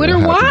got off Twitter?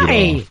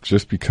 Why?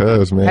 Just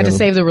because, man. I had to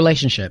save the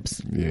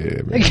relationships.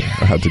 Yeah, man.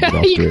 I had to get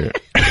off there.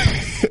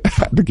 I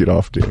had to get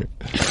off there.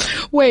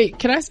 Wait,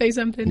 can I say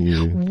something?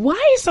 Yeah.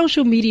 Why is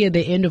social media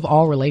the end of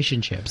all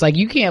relationships? Like,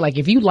 you can't, like,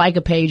 if you like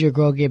a page, your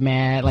girl get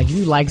mad. Like, if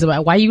you like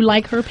somebody, why you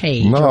like her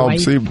page? No,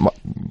 see,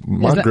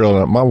 my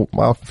girl,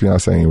 my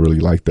fiance ain't really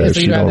like that.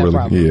 So she don't really,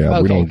 problem. Yeah,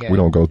 okay, we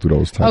don't go through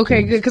those types.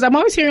 Okay, good. Because I'm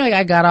always hearing, like,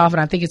 I got off,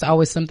 and I think it's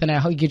always something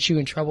that gets you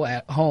in trouble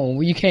at home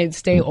where you can't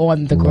stay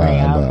on the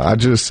gram. Nah,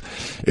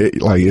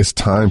 it's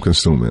time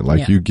consuming.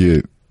 Like, you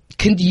get.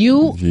 Can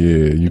you?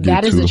 Yeah, you get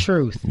that is the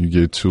truth. You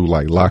get too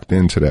locked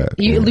into that.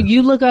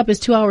 You look up, it's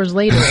 2 hours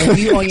later, and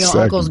you on your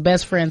exactly. uncle's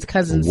best friend's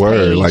cousin's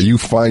Word, page. like you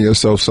find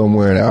yourself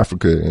somewhere in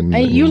Africa, and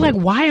you're like,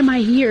 why am I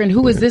here? And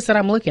who is this that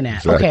I'm looking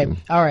at? Exactly. Okay,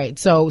 all right.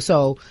 So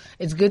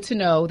it's good to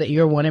know that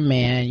you're a wanted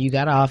man. You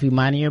got off. You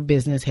minding your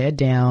business, head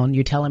down.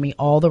 You're telling me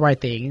all the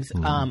right things.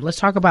 Let's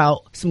talk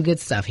about some good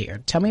stuff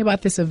here. Tell me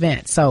about this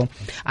event. So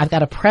I've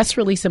got a press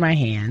release in my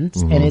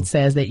hands, and it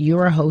says that you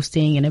are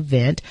hosting an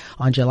event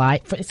on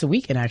it's a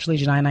weekend actually,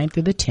 July 9th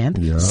through the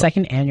 10th,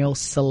 second annual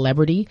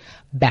celebrity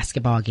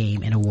basketball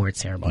game and award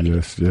ceremony.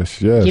 Yes.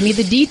 Give me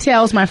the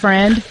details, my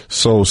friend.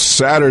 So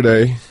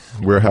Saturday,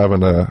 we're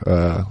having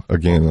a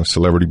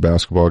celebrity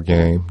basketball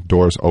game.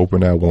 Doors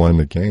open at 1.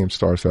 The game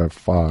starts at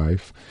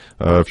 5.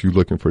 If you're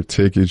looking for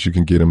tickets, you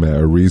can get them at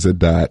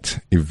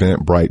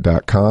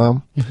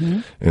ariza.eventbrite.com.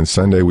 And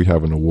Sunday, we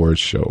have an awards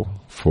show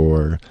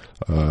for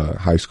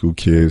high school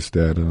kids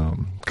that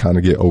kind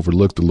of get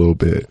overlooked a little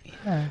bit.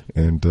 Yeah.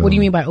 And what do you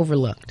mean by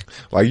overlooked?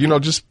 Like,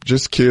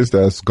 just kids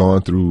that's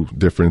gone through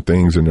different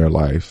things in their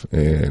life,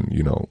 and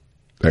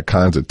that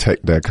kind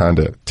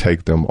of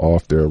take them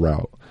off their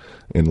route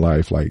in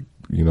life, like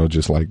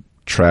just like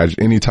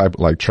any type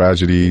of like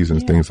tragedies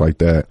and things like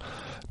that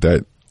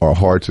are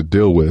hard to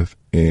deal with,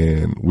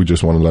 and we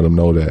just want to let them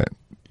know that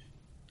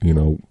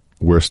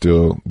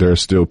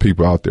there's still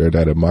people out there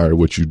that admire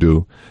what you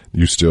do.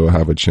 You still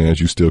have a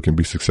chance. You still can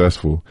be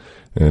successful,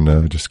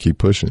 and just keep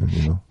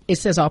pushing. It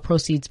says all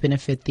proceeds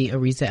benefit the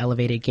Ariza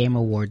Elevated Game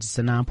Awards. It's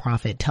a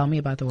nonprofit. Tell me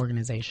about the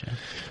organization.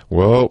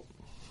 Well,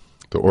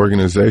 the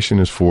organization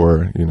is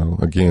for,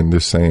 again,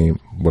 this same,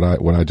 what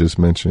I just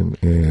mentioned,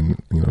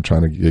 and,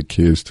 trying to get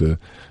kids to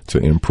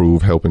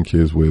improve, helping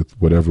kids with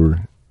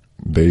whatever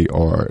they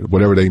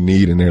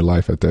need in their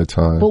life at that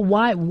time. But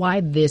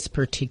why this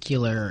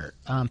particular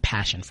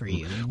passion for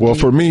you? Well,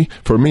 for me,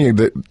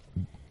 that,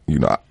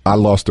 I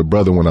lost a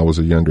brother when I was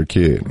a younger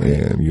kid,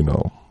 and,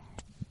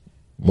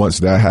 once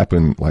that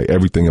happened, like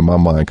everything in my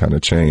mind kind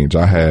of changed.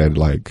 I had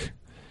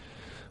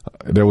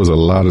there was a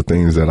lot of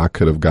things that I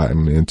could have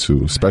gotten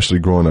into, especially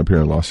growing up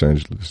here in Los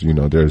Angeles.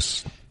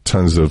 There's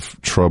tons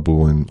of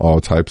trouble and all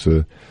types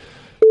of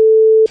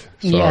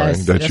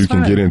that you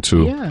can get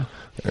into. Yeah.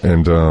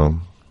 And,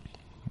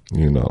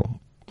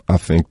 I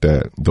think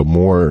that the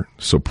more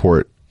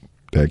support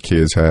that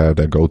kids have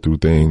that go through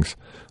things,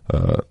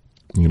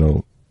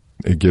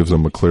 it gives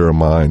them a clearer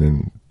mind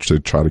and to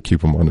try to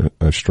keep them on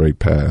a straight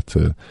path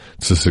to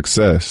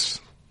success.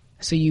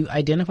 So you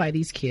identify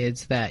these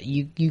kids that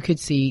you could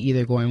see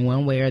either going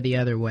one way or the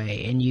other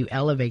way, and you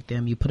elevate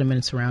them. You put them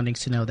in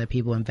surroundings to know that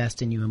people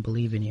invest in you and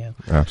believe in you.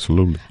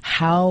 Absolutely.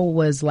 How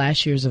was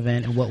last year's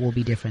event, and what will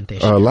be different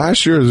this year?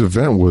 Last year's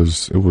event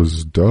was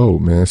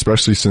dope, man,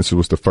 especially since it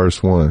was the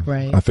first one.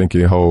 Right. I think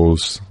it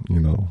holds,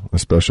 a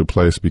special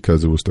place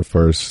because it was the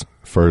first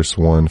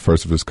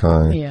of its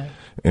kind. Yeah.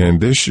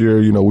 And this year,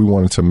 we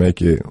wanted to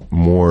make it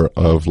more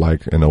of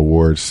like an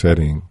award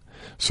setting.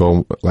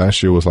 So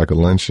last year was like a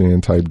luncheon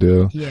type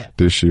deal. Yeah.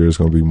 This year is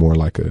going to be more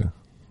like a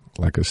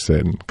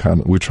setting.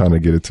 We're trying to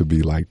get it to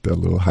be like the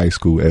little high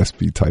school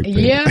SB type thing.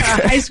 Yeah,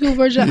 a high school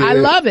version. Yeah. I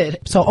love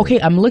it. So,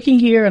 okay, I'm looking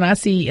here and I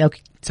see,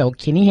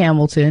 Kenny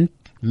Hamilton,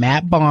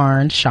 Matt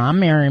Barnes, Sean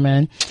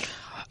Merriman.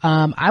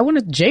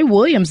 Jay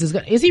Williams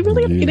is he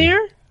really going to be there?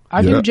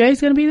 I think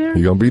Jay's going to be there?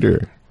 He's going to be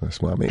there.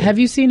 That's my man. Have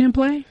you seen him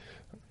play?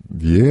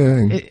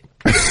 Yeah.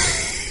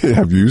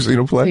 Have you seen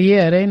him play?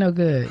 Yeah, they ain't no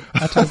good.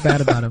 I talk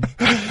bad about him.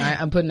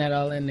 I'm putting that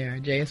all in there.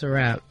 Jay, it's a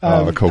wrap.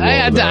 Come on.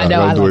 I know.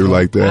 Don't do it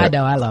like that. I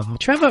know. I love him.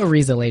 Trevor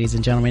Ariza, ladies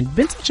and gentlemen.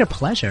 Been such a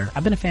pleasure.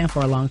 I've been a fan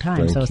for a long time,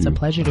 Thank so it's you. a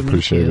pleasure to meet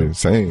Appreciate you. it.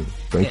 Same.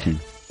 Thank you.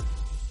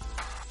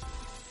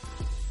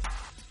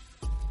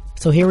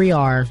 So here we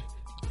are,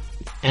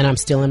 and I'm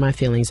still in my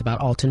feelings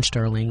about Alton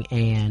Sterling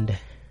and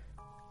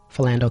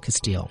Philando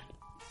Castile,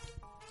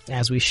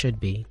 as we should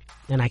be.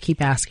 And I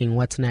keep asking,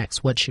 what's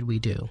next? What should we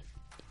do?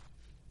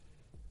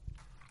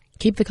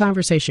 Keep the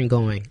conversation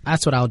going.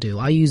 That's what I'll do.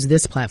 I'll use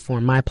this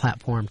platform, my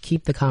platform.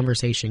 Keep the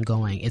conversation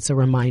going. It's a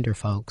reminder,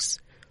 folks.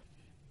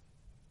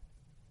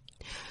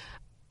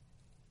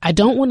 I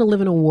don't want to live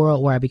in a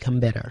world where I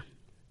become bitter.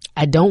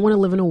 I don't want to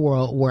live in a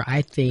world where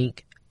I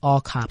think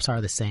all cops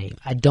are the same.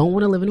 I don't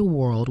want to live in a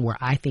world where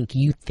I think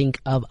you think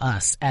of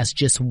us as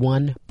just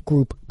one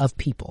group of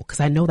people,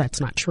 because I know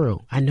that's not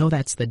true. I know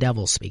that's the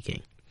devil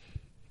speaking.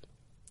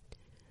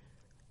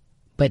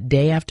 But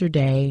day after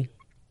day,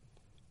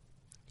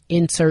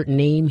 insert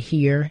name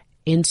here,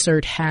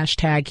 insert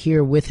hashtag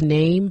here with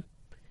name,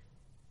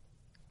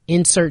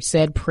 insert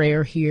said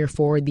prayer here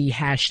for the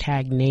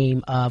hashtag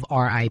name of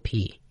RIP.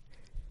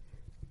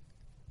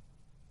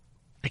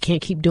 I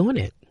can't keep doing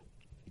it.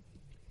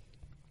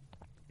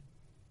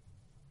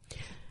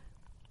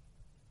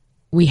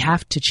 We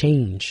have to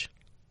change.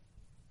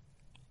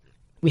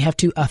 We have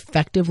to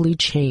effectively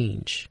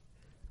change.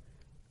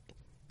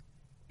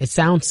 It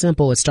sounds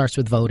simple. It starts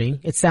with voting.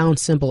 It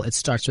sounds simple. It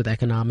starts with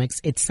economics.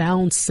 It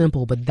sounds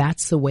simple, but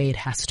that's the way it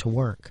has to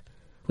work.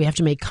 We have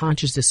to make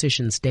conscious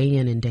decisions day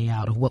in and day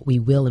out of what we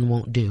will and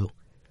won't do.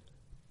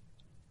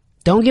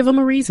 Don't give them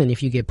a reason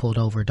if you get pulled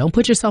over. Don't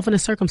put yourself in a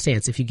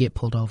circumstance if you get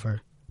pulled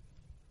over.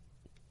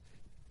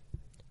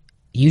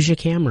 Use your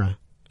camera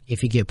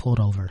if you get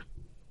pulled over.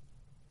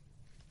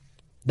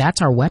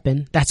 That's our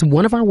weapon. That's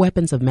one of our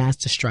weapons of mass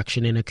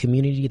destruction in a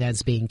community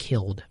that's being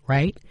killed,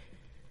 right?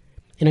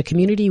 In a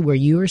community where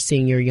you are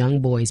seeing your young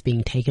boys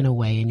being taken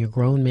away and your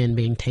grown men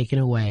being taken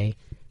away,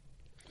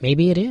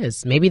 maybe it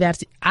is. Maybe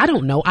that's, I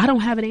don't know. I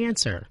don't have an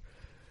answer.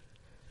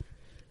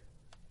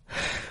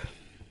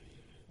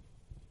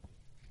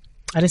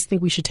 I just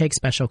think we should take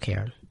special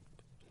care.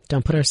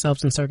 Don't put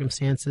ourselves in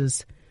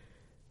circumstances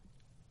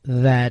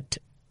that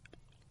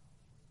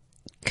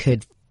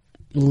could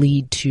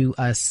lead to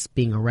us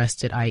being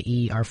arrested,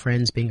 i.e. our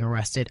friends being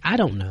arrested. I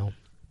don't know.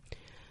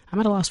 I'm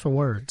at a loss for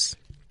words.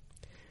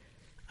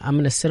 I'm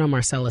going to sit on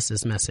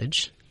Marcellus's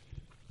message.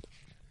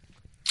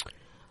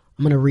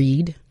 I'm going to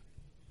read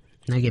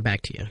and I'll get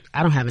back to you.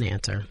 I don't have an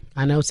answer.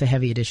 I know it's a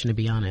heavy edition, to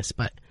be honest,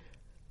 but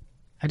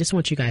I just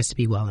want you guys to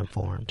be well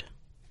informed.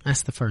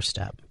 That's the first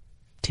step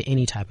to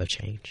any type of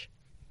change.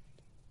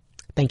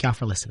 Thank y'all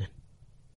for listening.